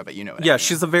genre, but you know what I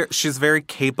mean. She's very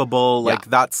capable. Like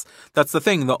that's the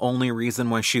thing. The only reason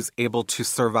why she's able to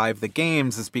survive the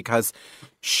games is because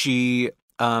she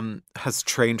has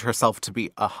trained herself to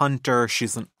be a hunter.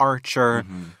 She's an archer.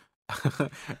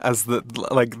 As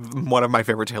one of my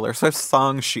favorite Taylor Swift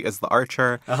songs, she is the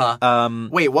archer.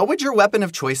 Wait, what would your weapon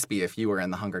of choice be if you were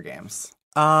in the Hunger Games?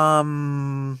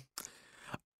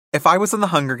 If I was in the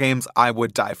Hunger Games, I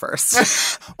would die first.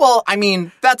 Well, I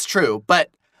mean, that's true, but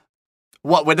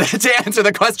what would, to answer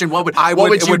the question, what would you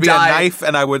It would die? Be a knife,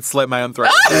 and I would slit my own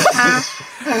throat.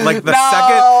 Like the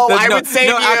I would save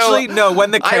you. Actually, no.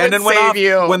 When the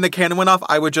cannon went off,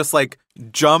 I would just like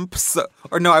jump.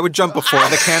 I would jump before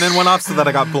the cannon went off so that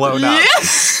I got blown up.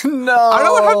 No, I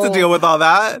don't have to deal with all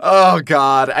that. Oh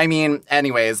God. I mean,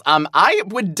 anyways, I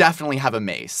would definitely have a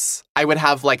mace. I would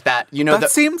have like that.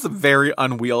 That seems very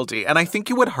unwieldy, and I think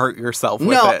you would hurt yourself with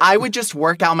it. No, I would just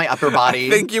work out my upper body. I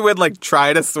think you would like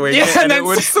try to swing it, and it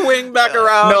would swing back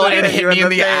around. No, and hit me in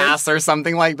the ass or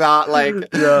something like that. Like,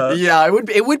 yeah,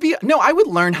 it would be. No, I would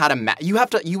learn how to.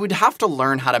 You would have to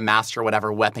learn how to master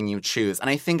whatever weapon you choose, and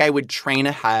I think I would train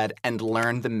ahead and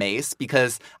learn the mace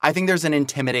because I think there's an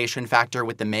intimidation factor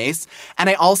with the mace, and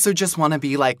I also just want to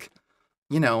be like,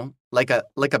 like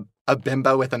a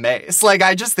bimbo with a mace. Like,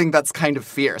 I just think that's kind of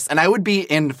fierce. And I would be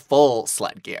in full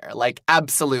sled gear. Like,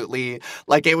 absolutely.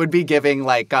 Like, it would be giving,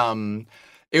 like, I was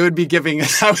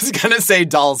going to say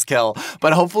Doll's Kill,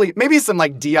 but hopefully, maybe some,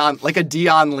 like, a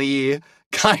Dion Lee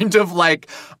kind of, like,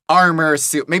 armor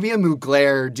suit. Maybe a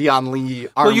Mugler Dion Lee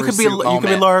armor suit moment. You could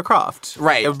be Lara Croft.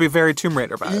 Right. It would be very Tomb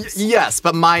Raider vibes. Yes,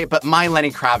 but my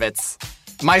Lenny Kravitz,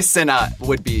 my Cinna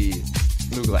would be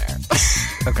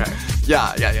Mugler. Okay.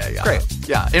 Yeah. Great.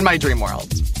 Yeah, in my dream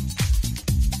world.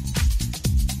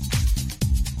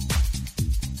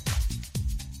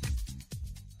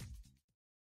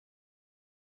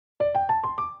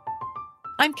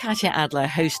 I'm Katya Adler,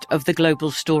 host of The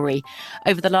Global Story.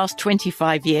 Over the last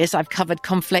 25 years, I've covered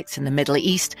conflicts in the Middle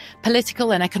East,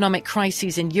 political and economic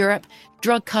crises in Europe,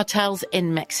 drug cartels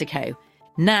in Mexico.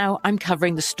 Now I'm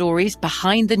covering the stories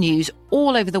behind the news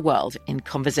all over the world in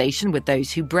conversation with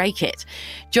those who break it.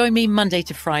 Join me Monday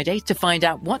to Friday to find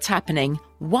out what's happening,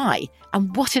 why,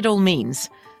 and what it all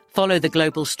means. Follow The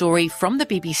Global Story from the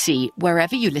BBC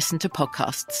wherever you listen to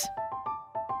podcasts.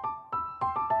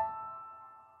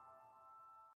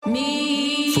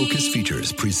 Focus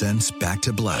Features presents Back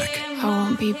to Black. I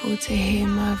want people to hear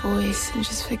my voice and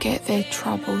just forget their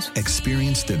troubles.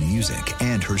 Experience the music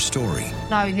and her story.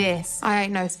 Know this. I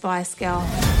ain't no Spice Girl.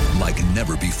 Like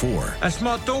never before. That's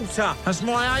my daughter. That's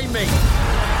my Amy.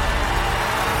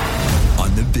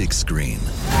 On the big screen.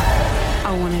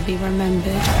 I want to be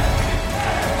remembered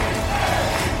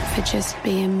for just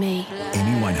being me.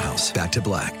 Amy Winehouse, Back to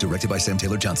Black. Directed by Sam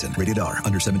Taylor Johnson. Rated R.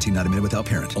 Under 17, not a minute without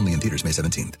parent. Only in theaters May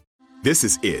 17th. This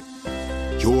is it.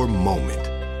 Your moment.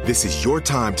 This is your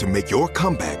time to make your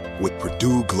comeback with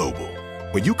Purdue Global.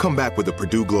 When you come back with a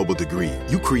Purdue Global degree,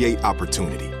 you create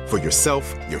opportunity for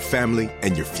yourself, your family,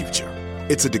 and your future.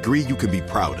 It's a degree you can be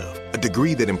proud of, a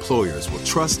degree that employers will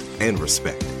trust and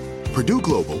respect. Purdue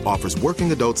Global offers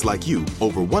working adults like you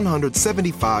over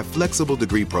 175 flexible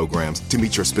degree programs to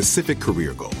meet your specific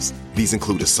career goals. These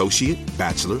include associate,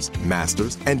 bachelor's,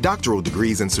 master's, and doctoral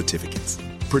degrees and certificates.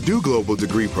 Purdue Global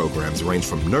degree programs range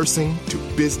from nursing to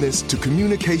business to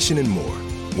communication and more.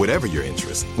 Whatever your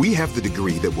interest, we have the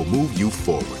degree that will move you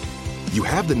forward. You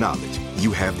have the knowledge,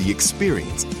 you have the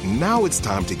experience. Now it's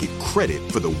time to get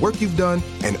credit for the work you've done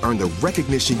and earn the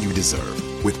recognition you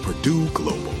deserve with Purdue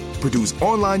Global, Purdue's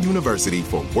online university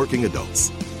for working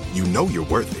adults. You know you're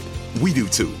worth it. We do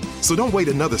too. So don't wait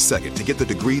another second to get the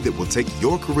degree that will take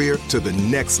your career to the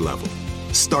next level.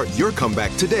 Start your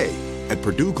comeback today at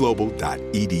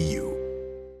purdueglobal.edu.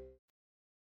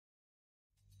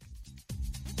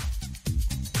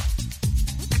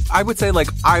 I would say, like,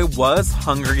 I was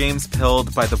Hunger Games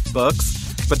pilled by the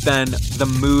books, but then the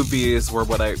movies were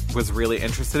what I was really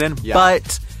interested in. Yeah.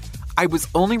 But I was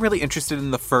only really interested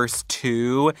in the first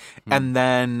two, and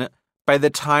then by the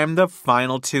time the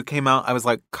final two came out, I was,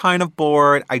 like, kind of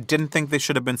bored. I didn't think they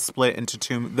should have been split into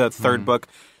two. The third book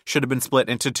should have been split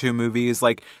into two movies.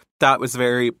 Like, that was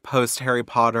very post-Harry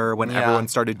Potter when everyone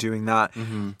started doing that.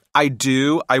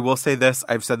 I will say this,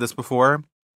 I've said this before,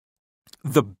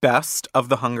 the best of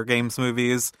the Hunger Games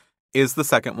movies is the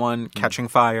second one, Catching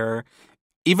Fire.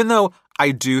 Even though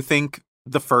I do think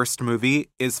the first movie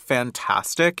is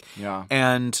fantastic. Yeah.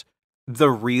 And the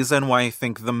reason why I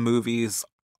think the movies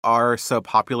are so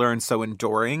popular and so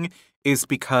enduring is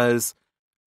because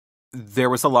there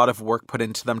was a lot of work put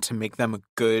into them to make them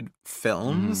good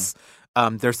films.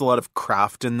 There's a lot of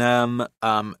craft in them.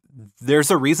 There's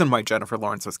a reason why Jennifer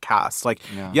Lawrence was cast. Like,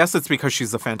 yes, it's because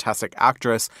she's a fantastic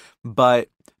actress, but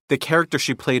the character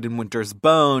she played in Winter's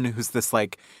Bone, who's this,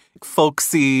 like,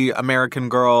 folksy American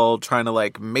girl trying to,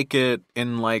 like, make it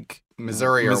in, like,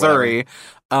 Missouri,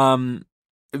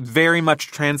 very much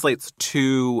translates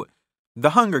to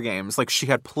the Hunger Games. Like, she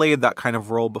had played that kind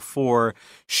of role before.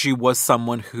 She was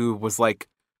someone who was, like,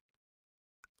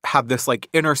 had this, like,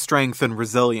 inner strength and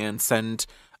resilience. And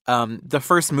the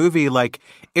first movie, like,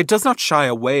 it does not shy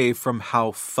away from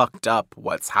how fucked up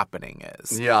what's happening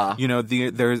is. Yeah. You know,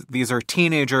 these are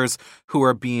teenagers who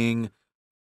are being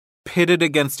pitted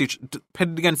against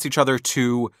each other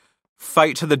to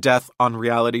fight to the death on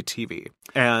reality TV.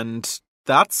 And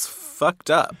that's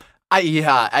fucked up.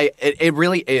 It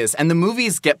really is. And the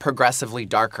movies get progressively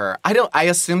darker. I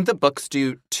assume the books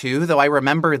do too, though I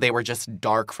remember they were just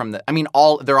dark from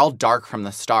they're all dark from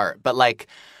the start. But, like,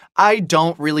 I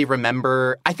don't really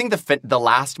remember. I think the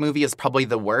last movie is probably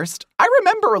the worst. I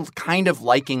remember kind of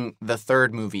liking the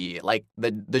third movie, like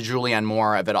the Julianne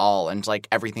Moore of it all and, like,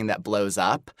 everything that blows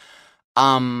up.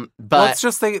 But well, it's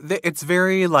just it's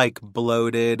very, like,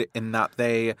 bloated in that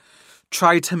they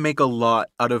try to make a lot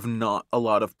out of not a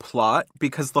lot of plot,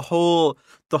 because the whole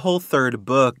third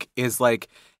book is, like,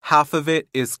 half of it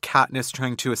is Katniss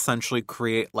trying to essentially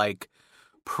create, like,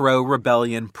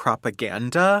 pro-rebellion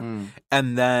propaganda.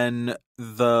 And then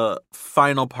the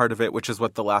final part of it, which is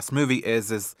what the last movie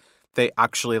is they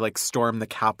actually, like, storm the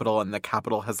Capitol, and the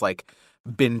Capitol has, like,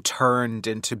 been turned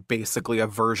into basically a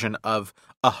version of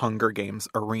a Hunger Games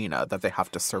arena that they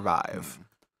have to survive.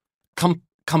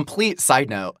 Complete side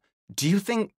note. Do you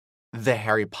think the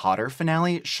Harry Potter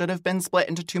finale should have been split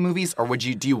into 2 movies, or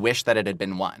do you wish that it had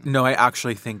been 1? No, I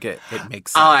actually think it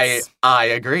makes sense. I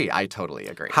agree. I totally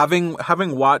agree. Having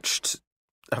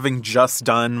just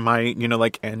done my,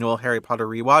 annual Harry Potter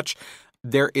rewatch,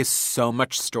 there is so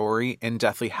much story in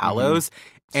Deathly Hallows,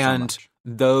 and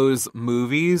those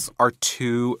movies are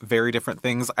 2 very different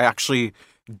things. I actually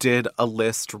did a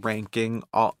list ranking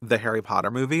all the Harry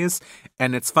Potter movies,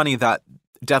 and it's funny that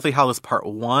Deathly Hallows Part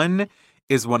 1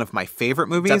 is one of my favorite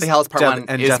movies. Deathly Hallows Part 1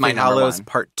 and is Deathly my number Hallows 1.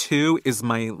 Part 2 is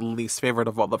my least favorite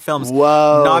of all the films.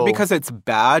 Whoa. Not because it's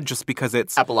bad, just because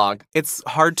it's... Epilogue. It's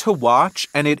hard to watch,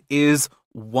 and it is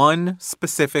one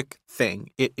specific thing.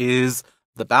 It is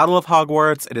the Battle of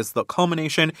Hogwarts. It is the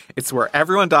culmination. It's where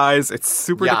everyone dies. It's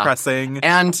super depressing.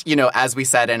 And, as we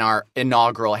said in our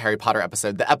inaugural Harry Potter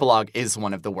episode, the epilogue is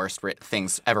one of the worst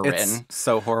things ever written. It's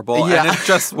so horrible. Yeah. And it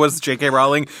just was J.K.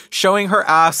 Rowling showing her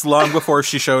ass long before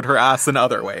she showed her ass in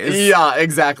other ways. Yeah,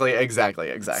 exactly.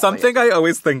 Something I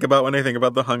always think about when I think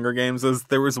about the Hunger Games is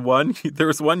there was one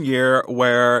year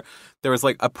where there was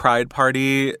like a pride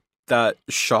party that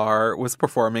Char was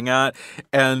performing at,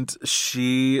 and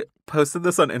she posted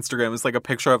this on Instagram. It's like a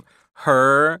picture of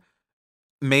her,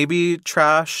 maybe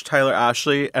Trash, Tyler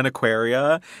Ashley, and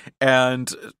Aquaria, and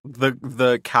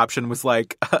the caption was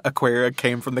like, Aquaria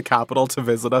came from the Capitol to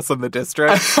visit us in the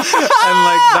district. And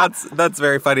like that's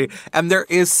very funny. And there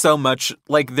is so much,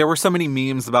 like, there were so many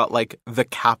memes about like the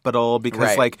Capitol,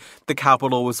 because like the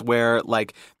Capitol was where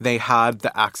like they had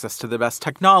the access to the best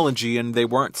technology and they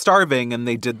weren't starving, and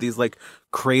they did these like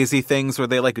crazy things where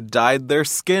they like dyed their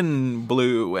skin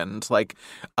blue, and like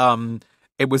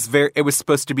it was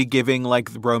supposed to be giving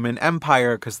like the Roman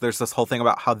Empire, because there's this whole thing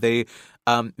about how they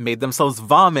made themselves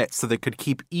vomit so they could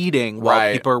keep eating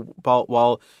while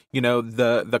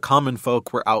the common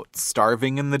folk were out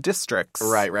starving in the districts.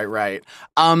 Right.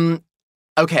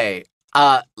 Okay.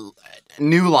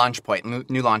 New launch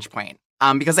point.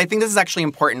 Because I think this is actually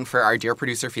important for our dear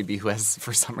producer Phoebe, who has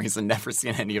for some reason never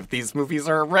seen any of these movies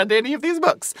or read any of these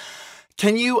books.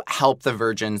 Can you help the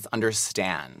virgins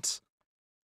understand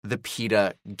the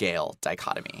Peeta-Gale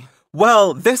dichotomy?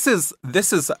 Well, this is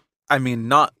I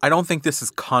don't think this is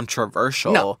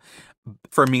controversial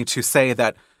for me to say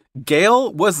that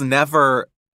Gale was never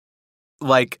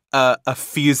like a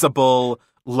feasible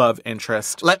love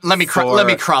interest. Let me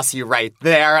cross you right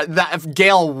there.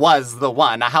 Gale was the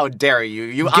one. How dare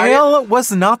you? Gale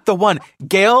was not the one.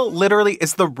 Gale literally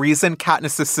is the reason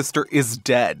Katniss's sister is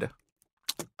dead.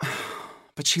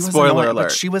 But she was Spoiler annoying. alert.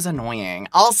 But she was annoying.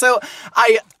 Also,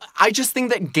 I just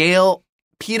think that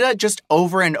Peeta just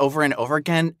over and over and over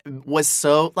again was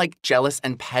so like jealous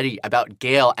and petty about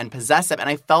Gale and possessive, and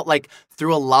I felt like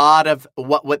through a lot of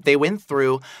what they went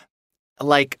through,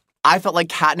 like I felt like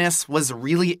Katniss was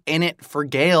really in it for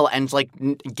Gale, and like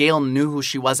Gale knew who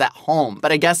she was at home.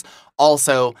 But I guess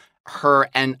also her,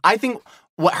 and I think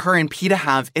what her and Peeta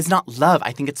have is not love.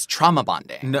 I think it's trauma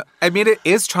bonding. No, I mean, it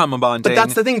is trauma bonding. But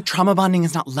that's the thing. Trauma bonding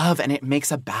is not love, and it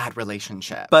makes a bad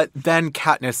relationship. But then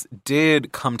Katniss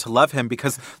did come to love him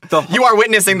because you are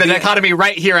witnessing the dichotomy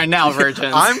right here and now,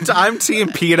 virgins. I'm Team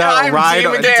Peeta. Ride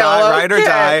or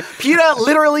die. Peeta,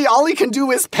 literally, all he can do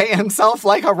is pay himself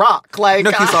like a rock. Like,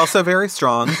 no, he's also very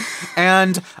strong,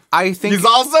 and I think he's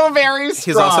also very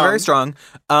strong.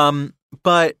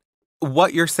 But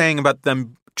what you're saying about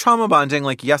them trauma bonding,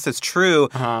 like, yes, it's true,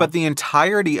 but the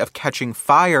entirety of Catching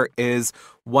Fire is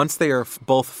once they are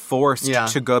both forced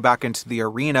to go back into the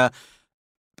arena,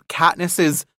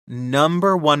 Katniss's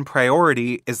number one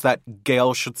priority is that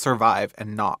Gale should survive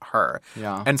and not her.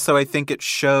 Yeah. And so I think it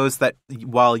shows that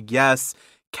while, yes,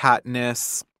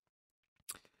 Katniss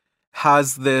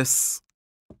has this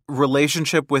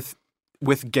relationship with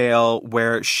Gale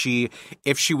where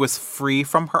if she was free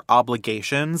from her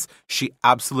obligations, she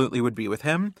absolutely would be with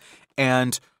him.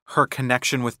 And her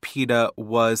connection with Peeta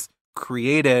was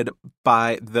created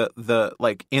by the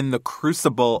like in the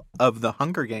crucible of the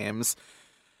Hunger Games.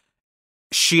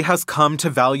 She has come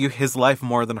to value his life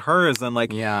more than hers. And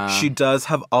like, she does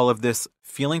have all of this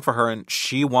feeling for her, and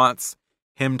she wants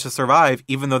him to survive,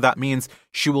 even though that means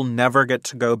she will never get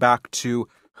to go back to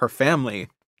her family.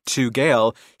 To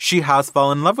Gale, she has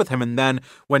fallen in love with him. And then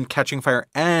when Catching Fire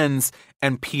ends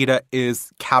and Peeta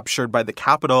is captured by the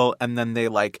Capitol, and then they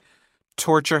like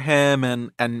torture him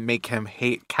and make him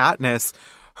hate Katniss,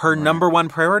 her number one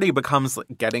priority becomes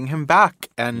getting him back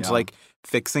and like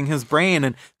fixing his brain.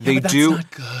 And they do,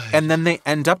 and then they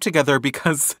end up together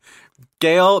because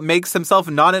Gale makes himself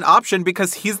not an option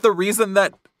because he's the reason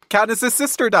that Katniss's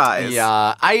sister dies.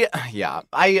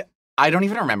 I don't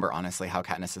even remember, honestly, how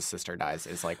Katniss' sister dies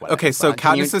is like what. Okay, so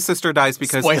Katniss' sister dies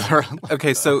because... Spoiler.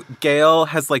 Okay, so Gale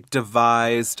has like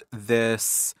devised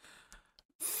this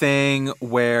thing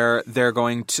where they're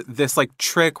going to... This like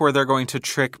trick where they're going to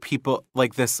trick people,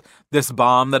 like this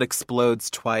bomb that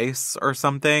explodes twice or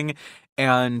something,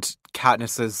 and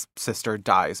Katniss' sister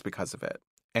dies because of it.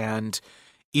 And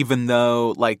even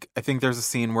though, like, I think there's a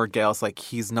scene where Gale's like,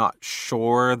 he's not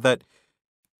sure that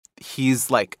he's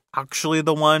like actually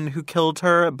the one who killed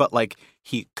her, but like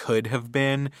he could have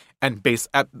been, and at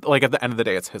the end of the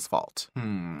day it's his fault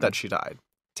that she died.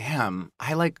 Damn.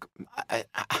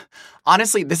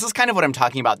 Honestly, this is kind of what I'm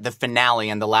talking about, the finale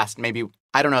and the last, maybe,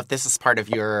 I don't know if this is part of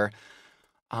your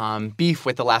beef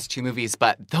with the last two movies,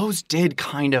 but those did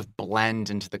kind of blend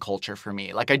into the culture for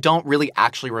me. Like, I don't really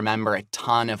actually remember a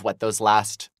ton of what those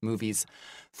last movies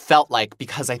felt like,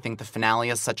 because I think the finale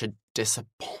is such a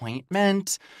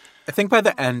disappointment. I think by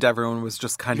the end, everyone was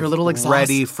just kind You're of a little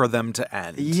ready for them to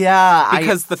end. Yeah.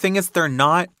 Because the thing is, they're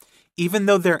not, even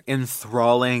though they're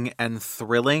enthralling and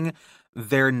thrilling,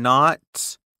 they're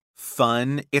not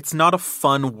fun. It's not a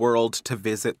fun world to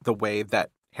visit the way that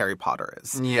Harry Potter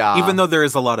is. Yeah. Even though there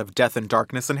is a lot of death and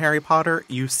darkness in Harry Potter,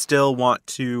 you still want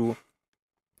to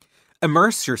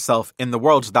immerse yourself in the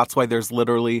world. That's why there's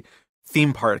literally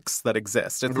theme parks that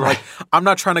exist. It's like, I'm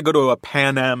not trying to go to a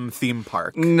Pan Am theme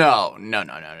park. No.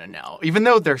 Even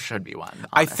though there should be one.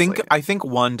 Honestly. I think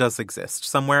one does exist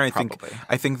somewhere. I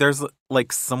think there's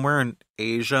like somewhere in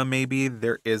Asia maybe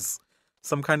there is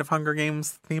some kind of Hunger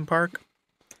Games theme park.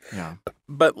 Yeah.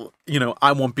 But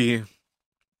I'm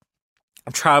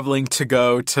traveling to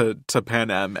go to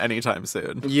Pan Am anytime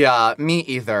soon. Yeah, me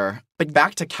either. But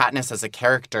back to Katniss as a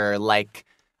character, like,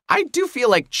 I do feel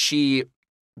like she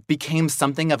became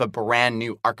something of a brand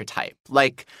new archetype.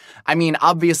 Like, I mean,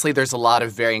 obviously there's a lot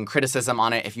of varying criticism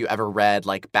on it. If you ever read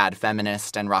like Bad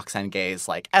Feminist and Roxane Gay's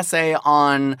like essay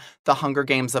on the Hunger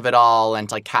Games of it all and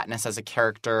like Katniss as a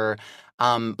character.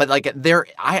 But like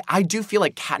I do feel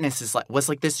like Katniss was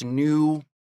like this new,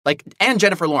 like, and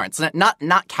Jennifer Lawrence, not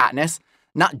Katniss,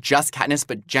 not just Katniss,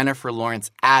 but Jennifer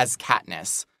Lawrence as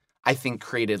Katniss, I think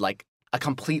created like a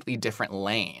completely different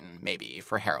lane maybe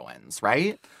for heroines,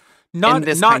 right?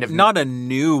 Not a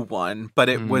new one, but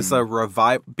it was a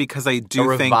revival, because I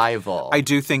do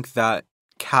think that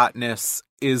Katniss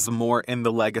is more in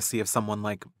the legacy of someone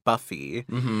like Buffy,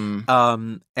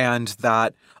 and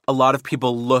that a lot of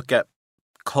people look at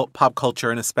pop culture,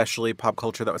 and especially pop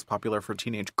culture that was popular for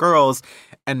teenage girls,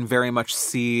 and very much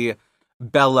see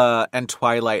Bella and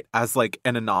Twilight as like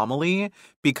an anomaly,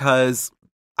 because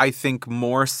I think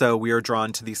more so we are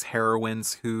drawn to these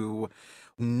heroines who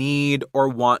need or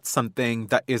want something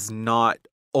that is not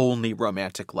only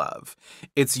romantic love.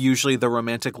 It's usually the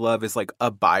romantic love is like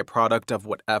a byproduct of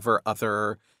whatever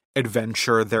other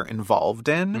adventure they're involved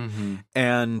in,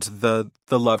 and the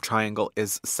love triangle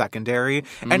is secondary.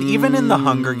 And even in the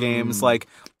Hunger Games, like,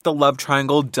 the love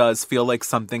triangle does feel like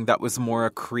something that was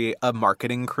more a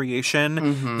marketing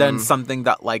creation than something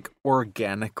that like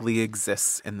organically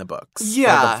exists in the books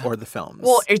or the films.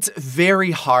 Well, it's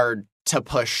very hard to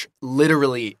push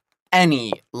literally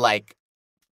any like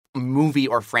movie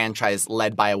or franchise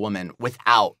led by a woman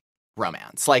without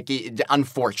romance. Like,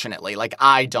 unfortunately, like,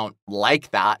 I don't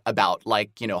like that about like,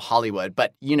 Hollywood,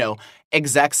 but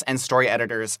execs and story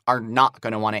editors are not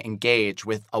going to want to engage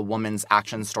with a woman's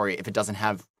action story if it doesn't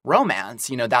have romance.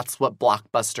 That's what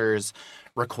blockbusters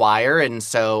require. And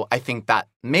so I think that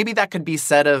maybe that could be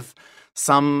said of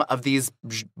some of these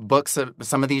books,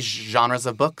 some of these genres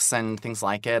of books and things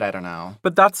like it. I don't know.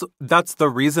 But that's the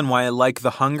reason why I like The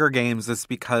Hunger Games, is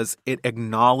because it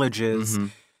acknowledges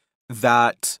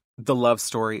that the love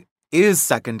story is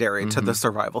secondary to the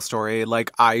survival story.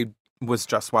 Like, I was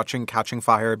just watching Catching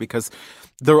Fire, because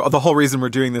the whole reason we're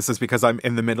doing this is because I'm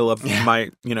in the middle of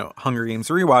my, Hunger Games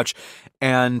rewatch.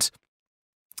 And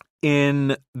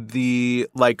in the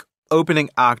like opening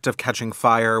act of Catching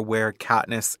Fire, where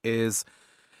Katniss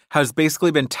has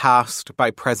basically been tasked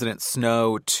by President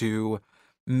Snow to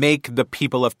make the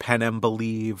people of Panem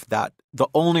believe that the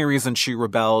only reason she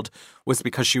rebelled was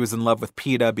because she was in love with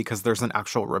Peeta, because there's an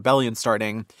actual rebellion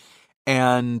starting.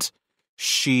 And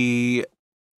she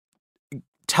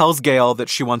tells Gale that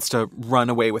she wants to run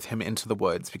away with him into the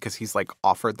woods because he's like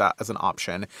offered that as an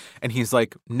option. And he's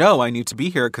like, no, I need to be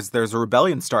here because there's a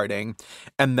rebellion starting.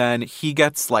 And then he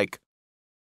gets like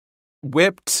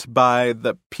whipped by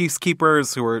the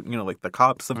peacekeepers who are, like the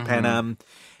cops of Panem.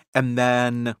 And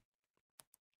then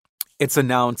it's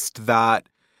announced that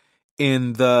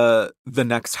in the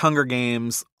next Hunger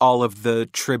Games, all of the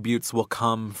tributes will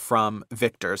come from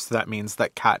victors. So that means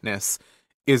that Katniss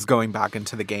is going back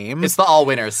into the game. It's the all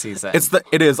winners season.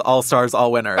 It is all stars,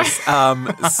 all winners.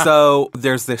 So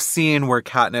there's this scene where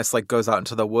Katniss like goes out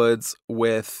into the woods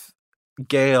with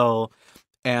Gale,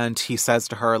 and he says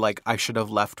to her like, I should have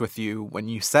left with you when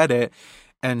you said it.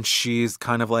 And she's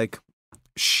kind of like,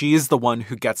 she's the one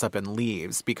who gets up and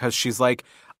leaves because she's like,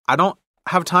 I don't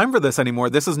have time for this anymore.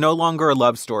 This is no longer a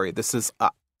love story. This is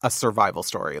a survival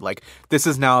story. Like, this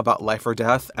is now about life or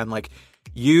death. And like,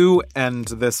 you and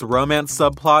this romance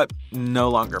subplot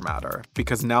no longer matter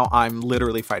because now I'm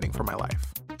literally fighting for my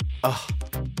life. Oh,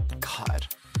 God.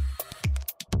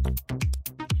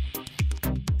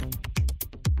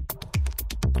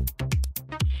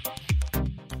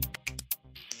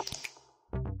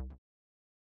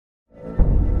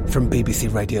 From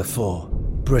BBC Radio 4,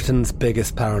 Britain's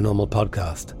biggest paranormal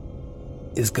podcast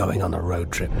is going on a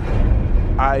road trip.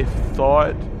 I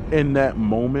thought in that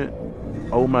moment,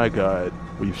 oh my God,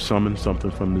 we've summoned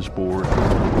something from this board.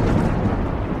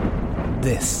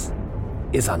 This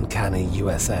is Uncanny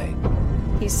USA.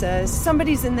 He says,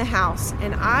 somebody's in the house,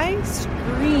 and I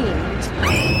screamed.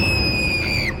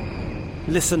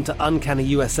 Listen to Uncanny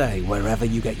USA wherever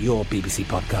you get your BBC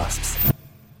podcasts,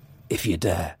 if you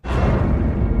dare.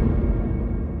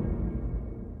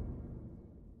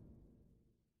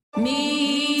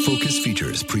 Focus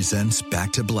Features presents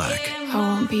Back to Black. I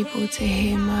want people to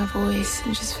hear my voice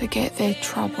and just forget their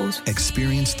troubles.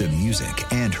 Experience the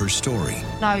music and her story.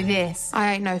 Know this.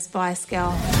 I ain't no Spice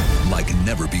Girl. Like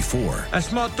never before.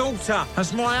 That's my daughter.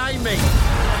 That's my Amy.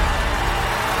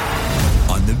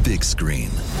 On the big screen.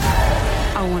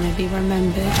 I want to be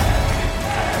remembered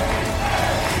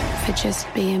for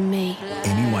just being me.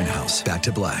 Amy Winehouse, Back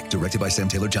to Black. Directed by Sam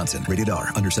Taylor Johnson. Rated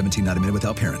R. Under 17, not a minute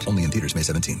without parent. Only in theaters May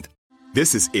 17th.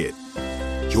 This is it.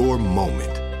 Your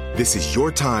moment. This is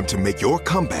your time to make your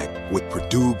comeback with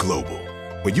Purdue Global.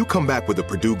 When you come back with a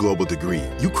Purdue Global degree,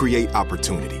 you create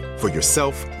opportunity for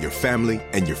yourself, your family,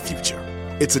 and your future.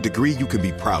 It's a degree you can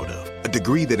be proud of, a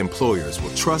degree that employers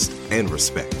will trust and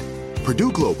respect.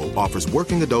 Purdue Global offers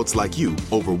working adults like you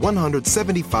over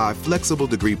 175 flexible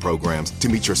degree programs to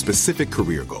meet your specific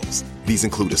career goals. These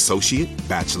include associate,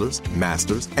 bachelor's,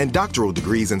 master's, and doctoral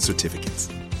degrees and certificates.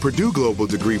 Purdue Global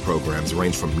degree programs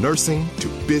range from nursing to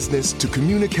business to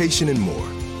communication and more.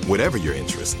 Whatever your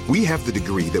interest, we have the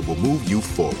degree that will move you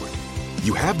forward.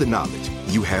 You have the knowledge,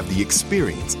 you have the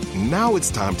experience. Now it's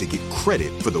time to get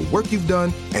credit for the work you've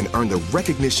done and earn the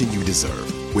recognition you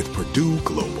deserve with Purdue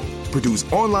Global,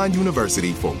 Purdue's online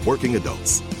university for working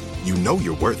adults. You know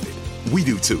you're worth it. We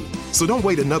do too. So don't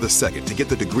wait another second to get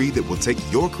the degree that will take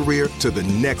your career to the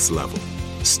next level.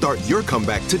 Start your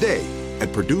comeback today at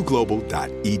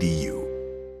purdueglobal.edu.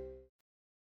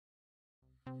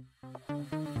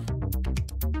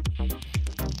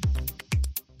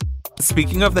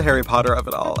 Speaking of the Harry Potter of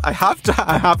it all, I have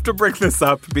to bring this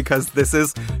up because this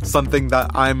is something that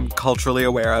I'm culturally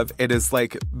aware of. It is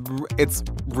like, it's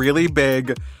really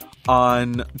big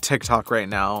on TikTok right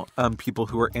now. People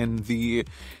who are in the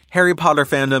Harry Potter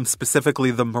fandom, specifically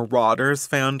the Marauders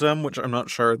fandom, which I'm not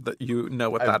sure that you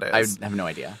know what that is. I have no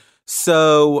idea.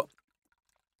 So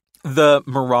the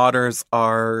Marauders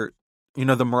are, you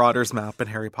know, the Marauders map in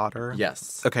Harry Potter?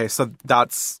 Yes. Okay, so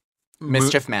that's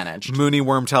Mischief Managed. Moony,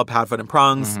 Wormtail, Padfoot, and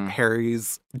Prongs,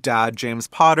 Harry's dad, James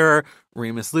Potter,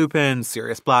 Remus Lupin,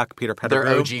 Sirius Black, Peter Pettigrew.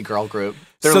 Their OG girl group.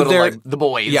 They're like the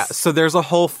boys. Yeah, so there's a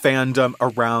whole fandom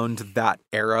around that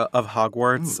era of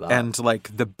Hogwarts. And like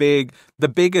the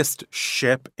biggest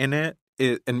ship in it,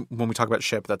 and when we talk about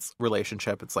ship, that's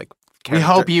relationship. It's like we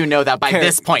hope you know that by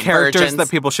this point, characters virgins.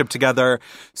 that people ship together.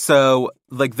 So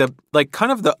like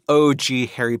kind of the OG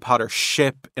Harry Potter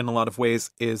ship in a lot of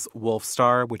ways is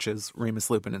Wolfstar, which is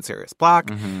Remus Lupin and Sirius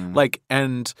Black. Like,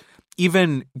 and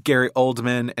even Gary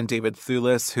Oldman and David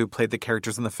Thewlis, who played the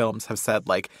characters in the films, have said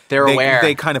like they're aware.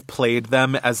 They kind of played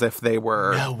them as if they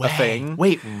were a thing.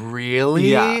 Wait,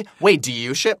 really? Yeah. Wait, do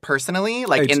you ship personally,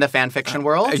 like in the fan fiction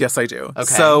world? Yes, I do. Okay.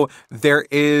 So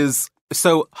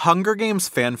So Hunger Games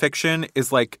fan fiction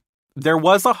is like, there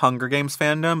was a Hunger Games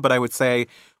fandom, but I would say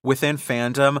within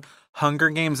fandom, Hunger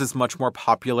Games is much more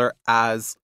popular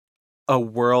as a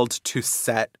world to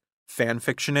set fan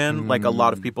fiction in. Like a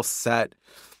lot of people set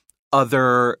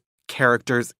other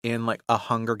characters in like a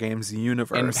Hunger Games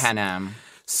universe. In Panem.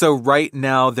 So right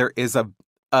now there is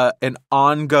an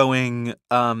ongoing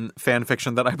fan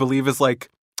fiction that I believe is like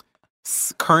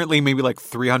currently maybe like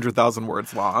 300,000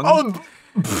 words long. Oh,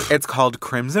 it's called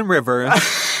Crimson River,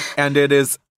 and it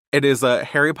is a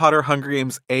Harry Potter Hunger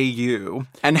Games AU.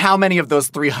 And how many of those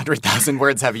 300,000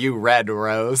 words have you read,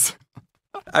 Rose?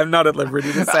 I'm not at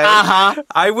liberty to say.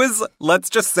 Let's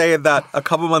just say that a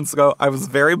couple months ago, I was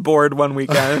very bored one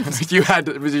weekend. Did you have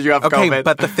COVID? Okay,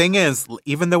 but the thing is,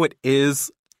 even though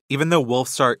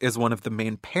Wolfstar is one of the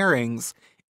main pairings,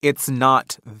 it's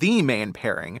not the main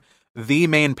pairing. The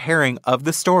main pairing of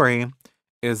the story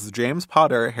is James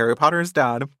Potter, Harry Potter's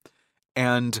dad,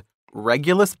 and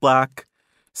Regulus Black,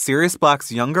 Sirius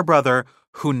Black's younger brother,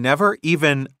 who never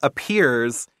even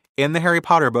appears in the Harry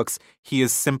Potter books. He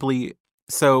is simply...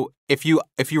 So if you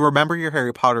remember your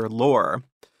Harry Potter lore,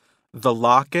 the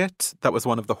locket that was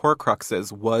one of the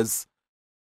Horcruxes was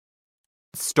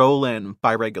stolen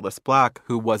by Regulus Black,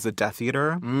 who was a Death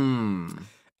Eater. And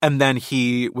then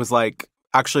he was like,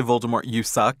 actually, Voldemort, you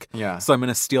suck. Yeah. So I'm going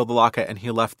to steal the locket. And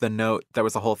he left the note. There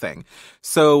was a whole thing.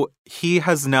 So he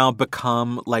has now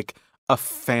become like a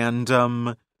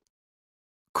fandom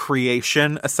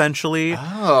creation, essentially.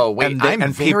 Oh, wait.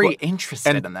 I'm very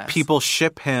interested in this. People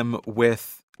ship him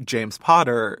with James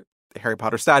Potter, Harry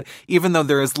Potter's dad, even though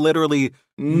there is literally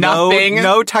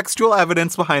no textual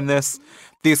evidence behind this.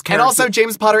 These characters, and also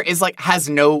James Potter is like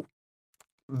has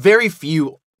very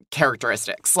few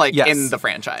characteristics in the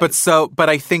franchise. But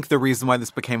I think the reason why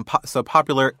this became so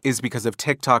popular is because of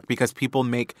TikTok, because people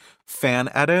make fan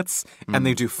edits and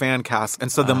they do fan casts.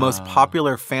 And so the most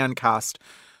popular fan cast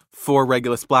for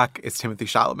Regulus Black is Timothée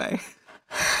Chalamet.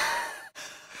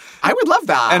 I would love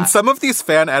that. And some of these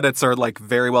fan edits are like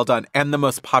very well done. And the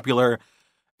most popular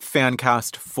fan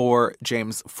cast for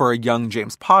a young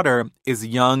James Potter is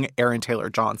young Aaron Taylor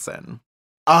Johnson.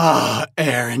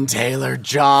 Aaron Taylor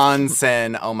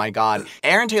Johnson. Oh my God.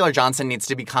 Aaron Taylor Johnson needs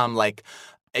to become like,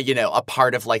 a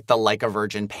part of like the Like a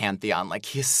Virgin pantheon. Like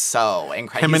he's so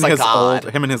incredible.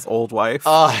 Him and his old wife.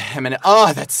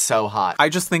 That's so hot. I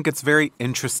just think it's very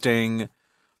interesting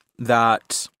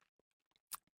that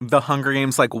the Hunger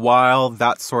Games, like while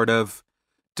that sort of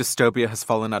dystopia has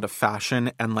fallen out of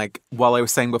fashion, and like while I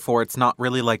was saying before, it's not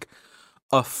really like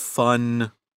a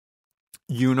fun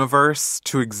universe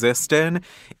to exist in,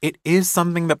 it is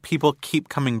something that people keep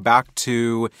coming back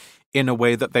to in a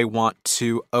way that they want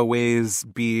to always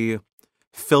be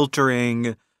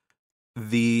filtering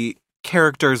the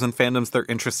characters and fandoms they're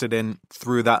interested in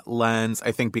through that lens.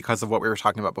 I think because of what we were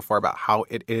talking about before about how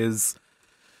it is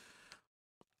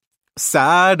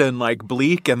sad and like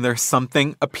bleak, and there's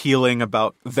something appealing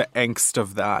about the angst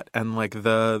of that and like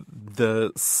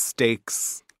the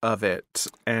stakes of it.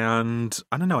 And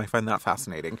I don't know, I find that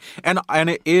fascinating. And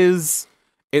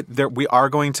we are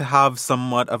going to have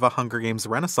somewhat of a Hunger Games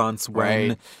renaissance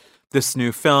when this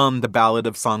new film, The Ballad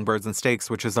of Songbirds and Snakes,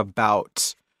 which is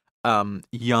about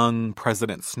young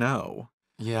President Snow,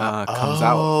 comes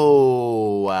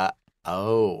out.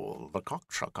 The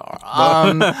cocksucker.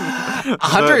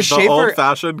 Hunter Schafer. The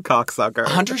old-fashioned cocksucker.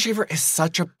 Hunter Schafer is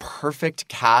such a perfect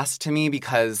cast to me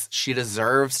because she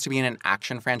deserves to be in an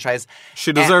action franchise.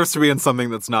 She deserves to be in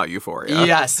something that's not Euphoria.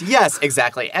 Yes,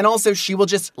 exactly. And also she will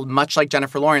just, much like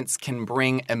Jennifer Lawrence, can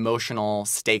bring emotional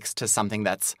stakes to something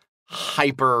that's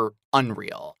hyper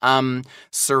unreal,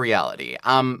 surreality.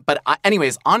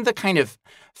 Anyways, on the kind of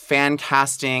fan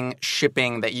casting,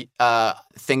 shipping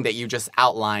thing that you just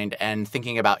outlined, and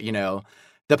thinking about,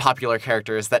 the popular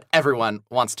characters that everyone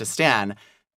wants to stan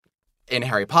in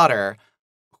Harry Potter,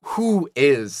 who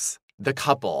is the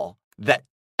couple that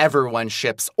everyone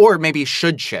ships, or maybe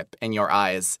should ship in your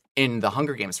eyes, in the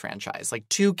Hunger Games franchise? Like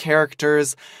two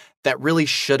characters that really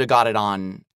should have got it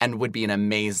on and would be an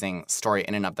amazing story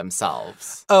in and of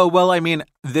themselves. Oh, well, I mean,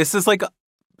 this is like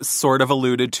sort of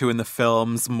alluded to in the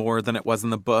films more than it was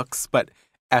in the books, but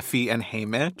Effie and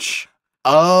Haymitch.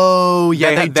 Oh,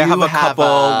 yeah, they have a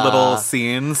couple little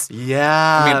scenes.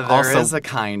 Yeah, I mean, there is a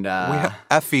kind of...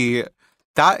 Effie,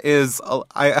 that is,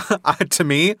 to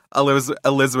me,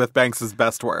 Elizabeth Banks'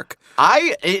 best work.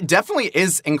 It definitely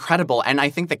is incredible, and I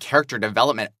think the character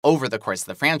development over the course of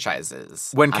the franchise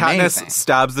is when amazing. Katniss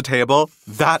stabs the table,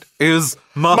 that is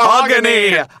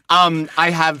mahogany!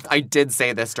 I did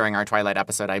say this during our Twilight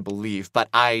episode, I believe, but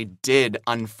I did,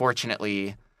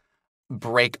 unfortunately,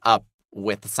 break up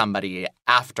with somebody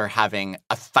after having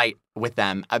a fight with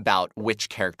them about which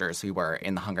characters we were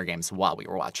in the Hunger Games while we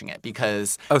were watching it,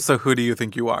 because... Oh, so who do you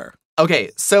think you are?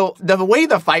 Okay, so the way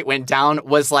the fight went down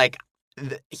was like,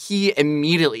 he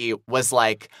immediately was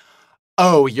like,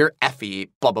 oh, you're Effie,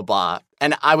 blah, blah, blah.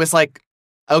 And I was like,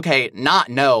 okay,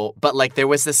 no, but like there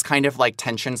was this kind of like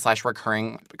tension /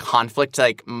 recurring conflict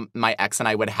like my ex and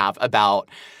I would have about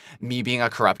me being a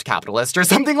corrupt capitalist or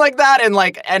something like that.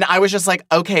 And I was just like,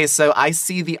 okay, so I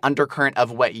see the undercurrent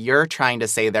of what you're trying to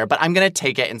say there, but I'm going to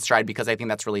take it in stride because I think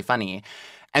that's really funny.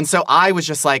 And so I was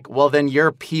just like, well, then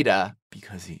you're PETA,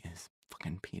 because he is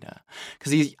fucking Peeta.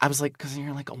 Because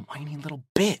you're like a whiny little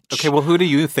bitch. Okay, well, who do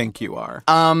you think you are?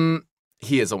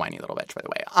 He is a whiny little bitch, by the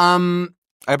way.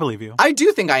 I believe you. I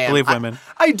do think I am. Believe women.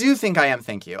 I do think I am.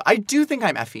 Thank you. I do think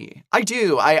I'm Effie. I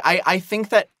do. I think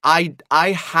that I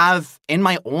have in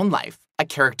my own life a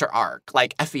character arc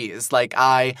like Effie's.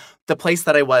 The place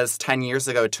that I was 10 years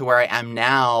ago to where I am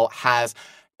now has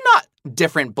not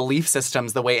different belief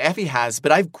systems the way Effie has,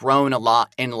 but I've grown a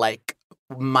lot in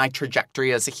my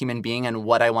trajectory as a human being and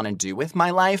what I want to do with my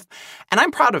life. And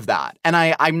I'm proud of that. And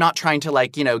I'm not trying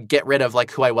to get rid of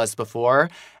who I was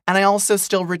before. And I also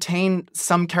still retain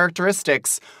some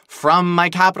characteristics from my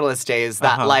capitalist days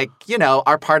that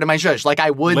are part of my zhuzh. I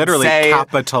would literally say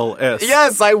capitalist.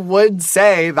 Yes, I would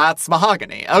say that's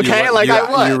mahogany. Okay? I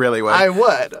would. You really would. I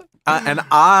would. And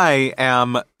I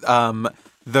am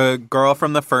the girl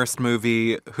from the first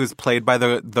movie who's played by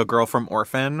the girl from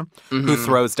Orphan who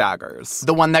throws daggers.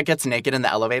 The one that gets naked in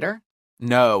the elevator?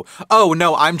 No. Oh,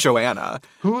 no, I'm Joanna.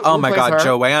 Who my God, her?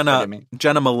 Joanna.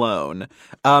 Jenna Malone.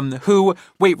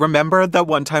 Remember that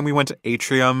one time we went to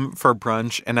Atrium for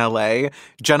brunch in LA?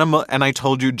 And I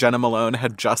told you Jenna Malone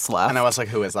had just left. And I was like,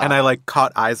 who is that? And I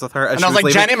caught eyes with her. And I was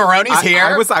like, Jenny Maroney's here?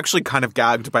 I was actually kind of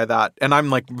gagged by that. And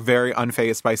I'm very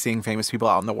unfazed by seeing famous people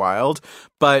out in the wild.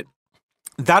 But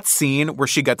that scene where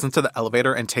she gets into the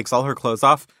elevator and takes all her clothes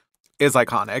off is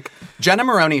iconic. Jenna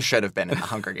Maroney should have been in the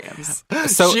Hunger Games.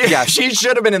 She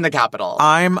should have been in the Capitol.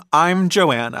 I'm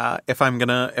Joanna if I'm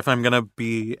gonna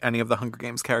be any of the Hunger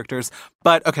Games characters.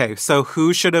 But okay, so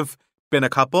who should have been a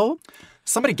couple?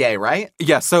 Somebody gay, right?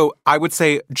 Yeah, so I would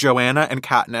say Joanna and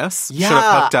Katniss should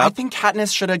have hooked up. I think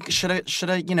Katniss should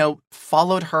have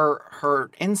followed her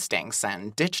instincts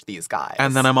and ditched these guys.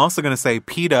 And then I'm also gonna say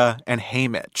Peeta and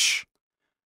Haymitch.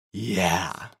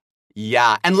 Yeah.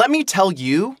 And let me tell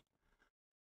you,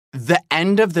 the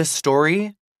end of this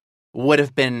story would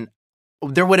have been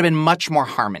much more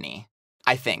harmony,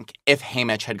 I think, if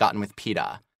Haymitch had gotten with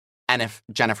Peeta and if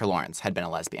Jennifer Lawrence had been a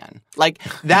lesbian.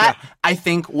 That, I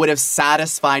think, would have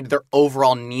satisfied their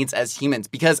overall needs as humans.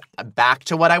 Because back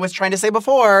to what I was trying to say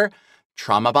before,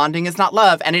 trauma bonding is not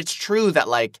love. And it's true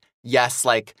that,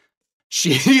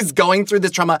 she's going through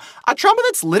this trauma, a trauma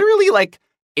that's literally,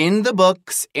 in the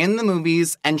books, in the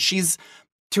movies, and she's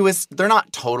they're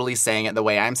not totally saying it the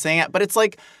way I'm saying it, but it's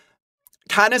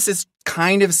Katniss is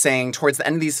kind of saying towards the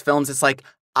end of these films, it's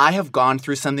I have gone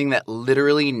through something that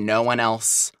literally no one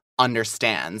else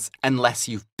understands unless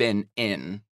you've been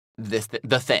in the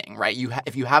thing, right?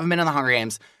 If you haven't been in the Hunger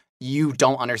Games, you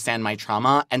don't understand my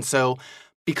trauma. And so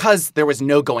because there was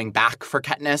no going back for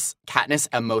Katniss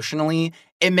emotionally,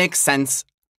 it makes sense.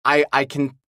 I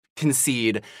can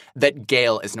concede that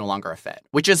Gale is no longer a fit,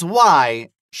 which is why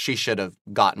she should have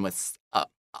gotten with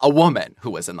a woman who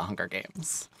was in the Hunger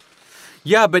Games.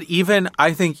 Yeah, but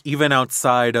I think even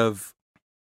outside of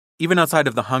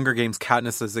the Hunger Games,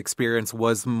 Katniss's experience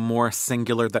was more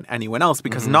singular than anyone else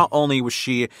because not only was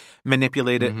she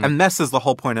manipulated, and this is the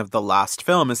whole point of the last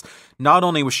film, is not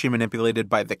only was she manipulated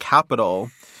by the Capitol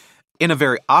in a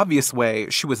very obvious way,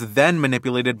 she was then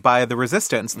manipulated by the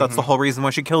Resistance. That's the whole reason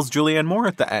why she kills Julianne Moore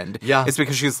at the end. Yeah. It's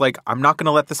because she's like, I'm not going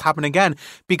to let this happen again.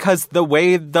 Because the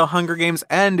way the Hunger Games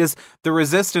end is the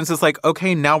Resistance is like,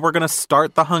 okay, now we're going to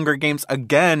start the Hunger Games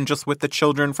again just with the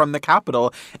children from the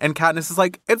Capitol. And Katniss is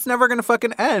like, it's never going to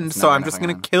fucking end. So I'm just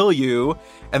going to kill you.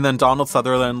 And then Donald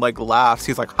Sutherland laughs.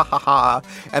 He's like, ha ha ha.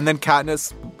 And then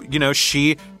Katniss,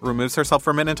 she removes herself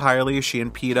from it entirely. She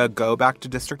and Peeta go back to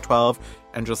District 12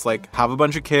 and just have a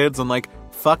bunch of kids and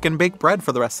fuck and bake bread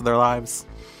for the rest of their lives.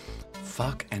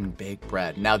 Fuck and bake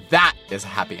bread. Now that is a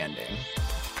happy ending.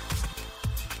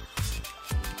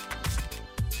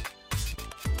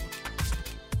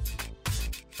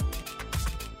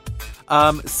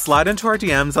 Slide into our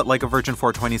DMs at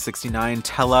LikeAVirgin42069.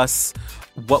 Tell us,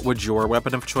 what would your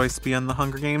weapon of choice be in the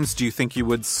Hunger Games? Do you think you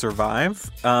would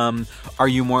survive? Are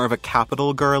you more of a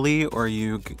Capitol girly, or are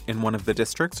you in one of the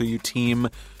districts? Are you Team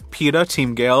Peeta,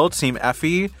 Team Gale, Team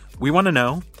Effie? We want to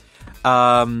know.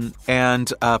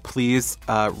 And please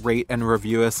rate and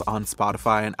review us on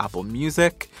Spotify and Apple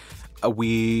Music.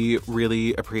 We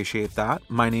really appreciate that.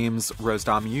 My name's Rose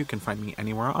Domu. You can find me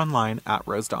anywhere online at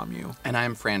Rose Domu. And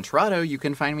I'm Fran Tirado. You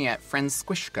can find me at Friends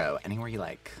Squishco, anywhere you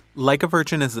like. Like a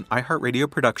Virgin is an iHeartRadio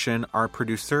production. Our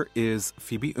producer is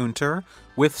Phoebe Unter,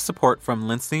 with support from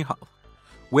Lindsay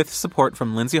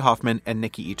Hoffman and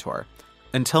Nikki Etor.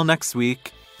 Until next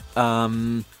week,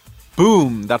 boom!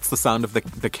 That's the sound of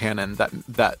the cannon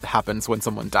that happens when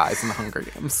someone dies in the Hunger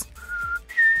Games.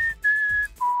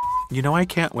 I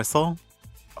can't whistle.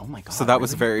 Oh my God. So that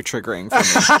was very triggering for me.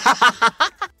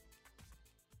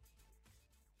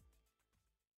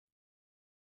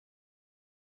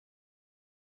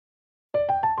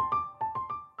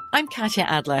 I'm Katya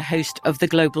Adler, host of The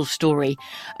Global Story.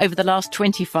 Over the last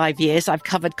 25 years, I've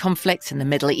covered conflicts in the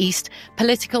Middle East,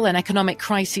 political and economic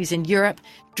crises in Europe,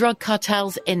 drug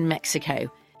cartels in Mexico.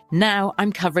 Now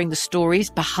I'm covering the stories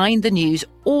behind the news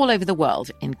all over the world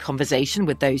in conversation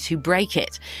with those who break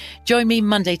it. Join me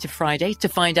Monday to Friday to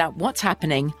find out what's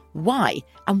happening, why,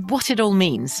 and what it all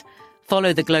means.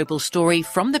 Follow The Global Story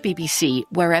from the BBC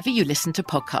wherever you listen to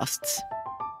podcasts.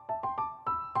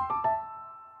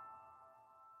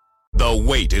 The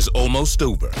wait is almost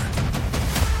over.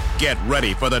 Get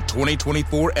ready for the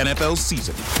 2024 NFL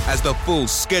season as the full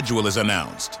schedule is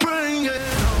announced.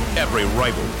 Every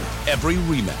rivalry, every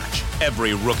rematch,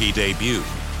 every rookie debut,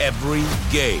 every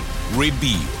game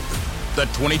revealed. The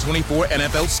 2024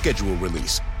 NFL schedule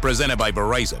release, presented by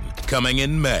Verizon, coming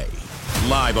in May.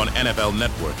 Live on NFL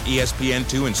Network,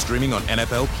 ESPN2, and streaming on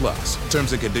NFL Plus.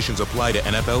 Terms and conditions apply to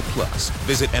NFL Plus.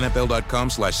 Visit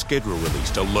NFL.com/schedule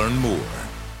release to learn more.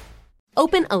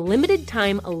 Open a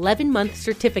limited-time 11-month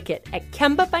certificate at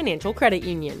Kemba Financial Credit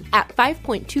Union. At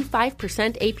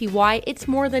 5.25% APY, it's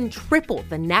more than triple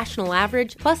the national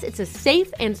average, plus it's a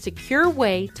safe and secure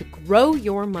way to grow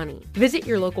your money. Visit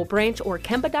your local branch or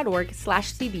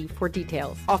kemba.org/cb for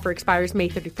details. Offer expires May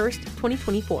 31st,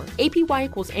 2024. APY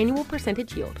equals annual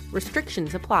percentage yield.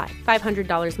 Restrictions apply.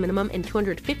 $500 minimum and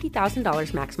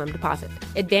 $250,000 maximum deposit.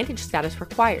 Advantage status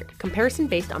required. Comparison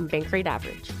based on bank rate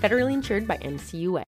average. Federally insured by NCUA.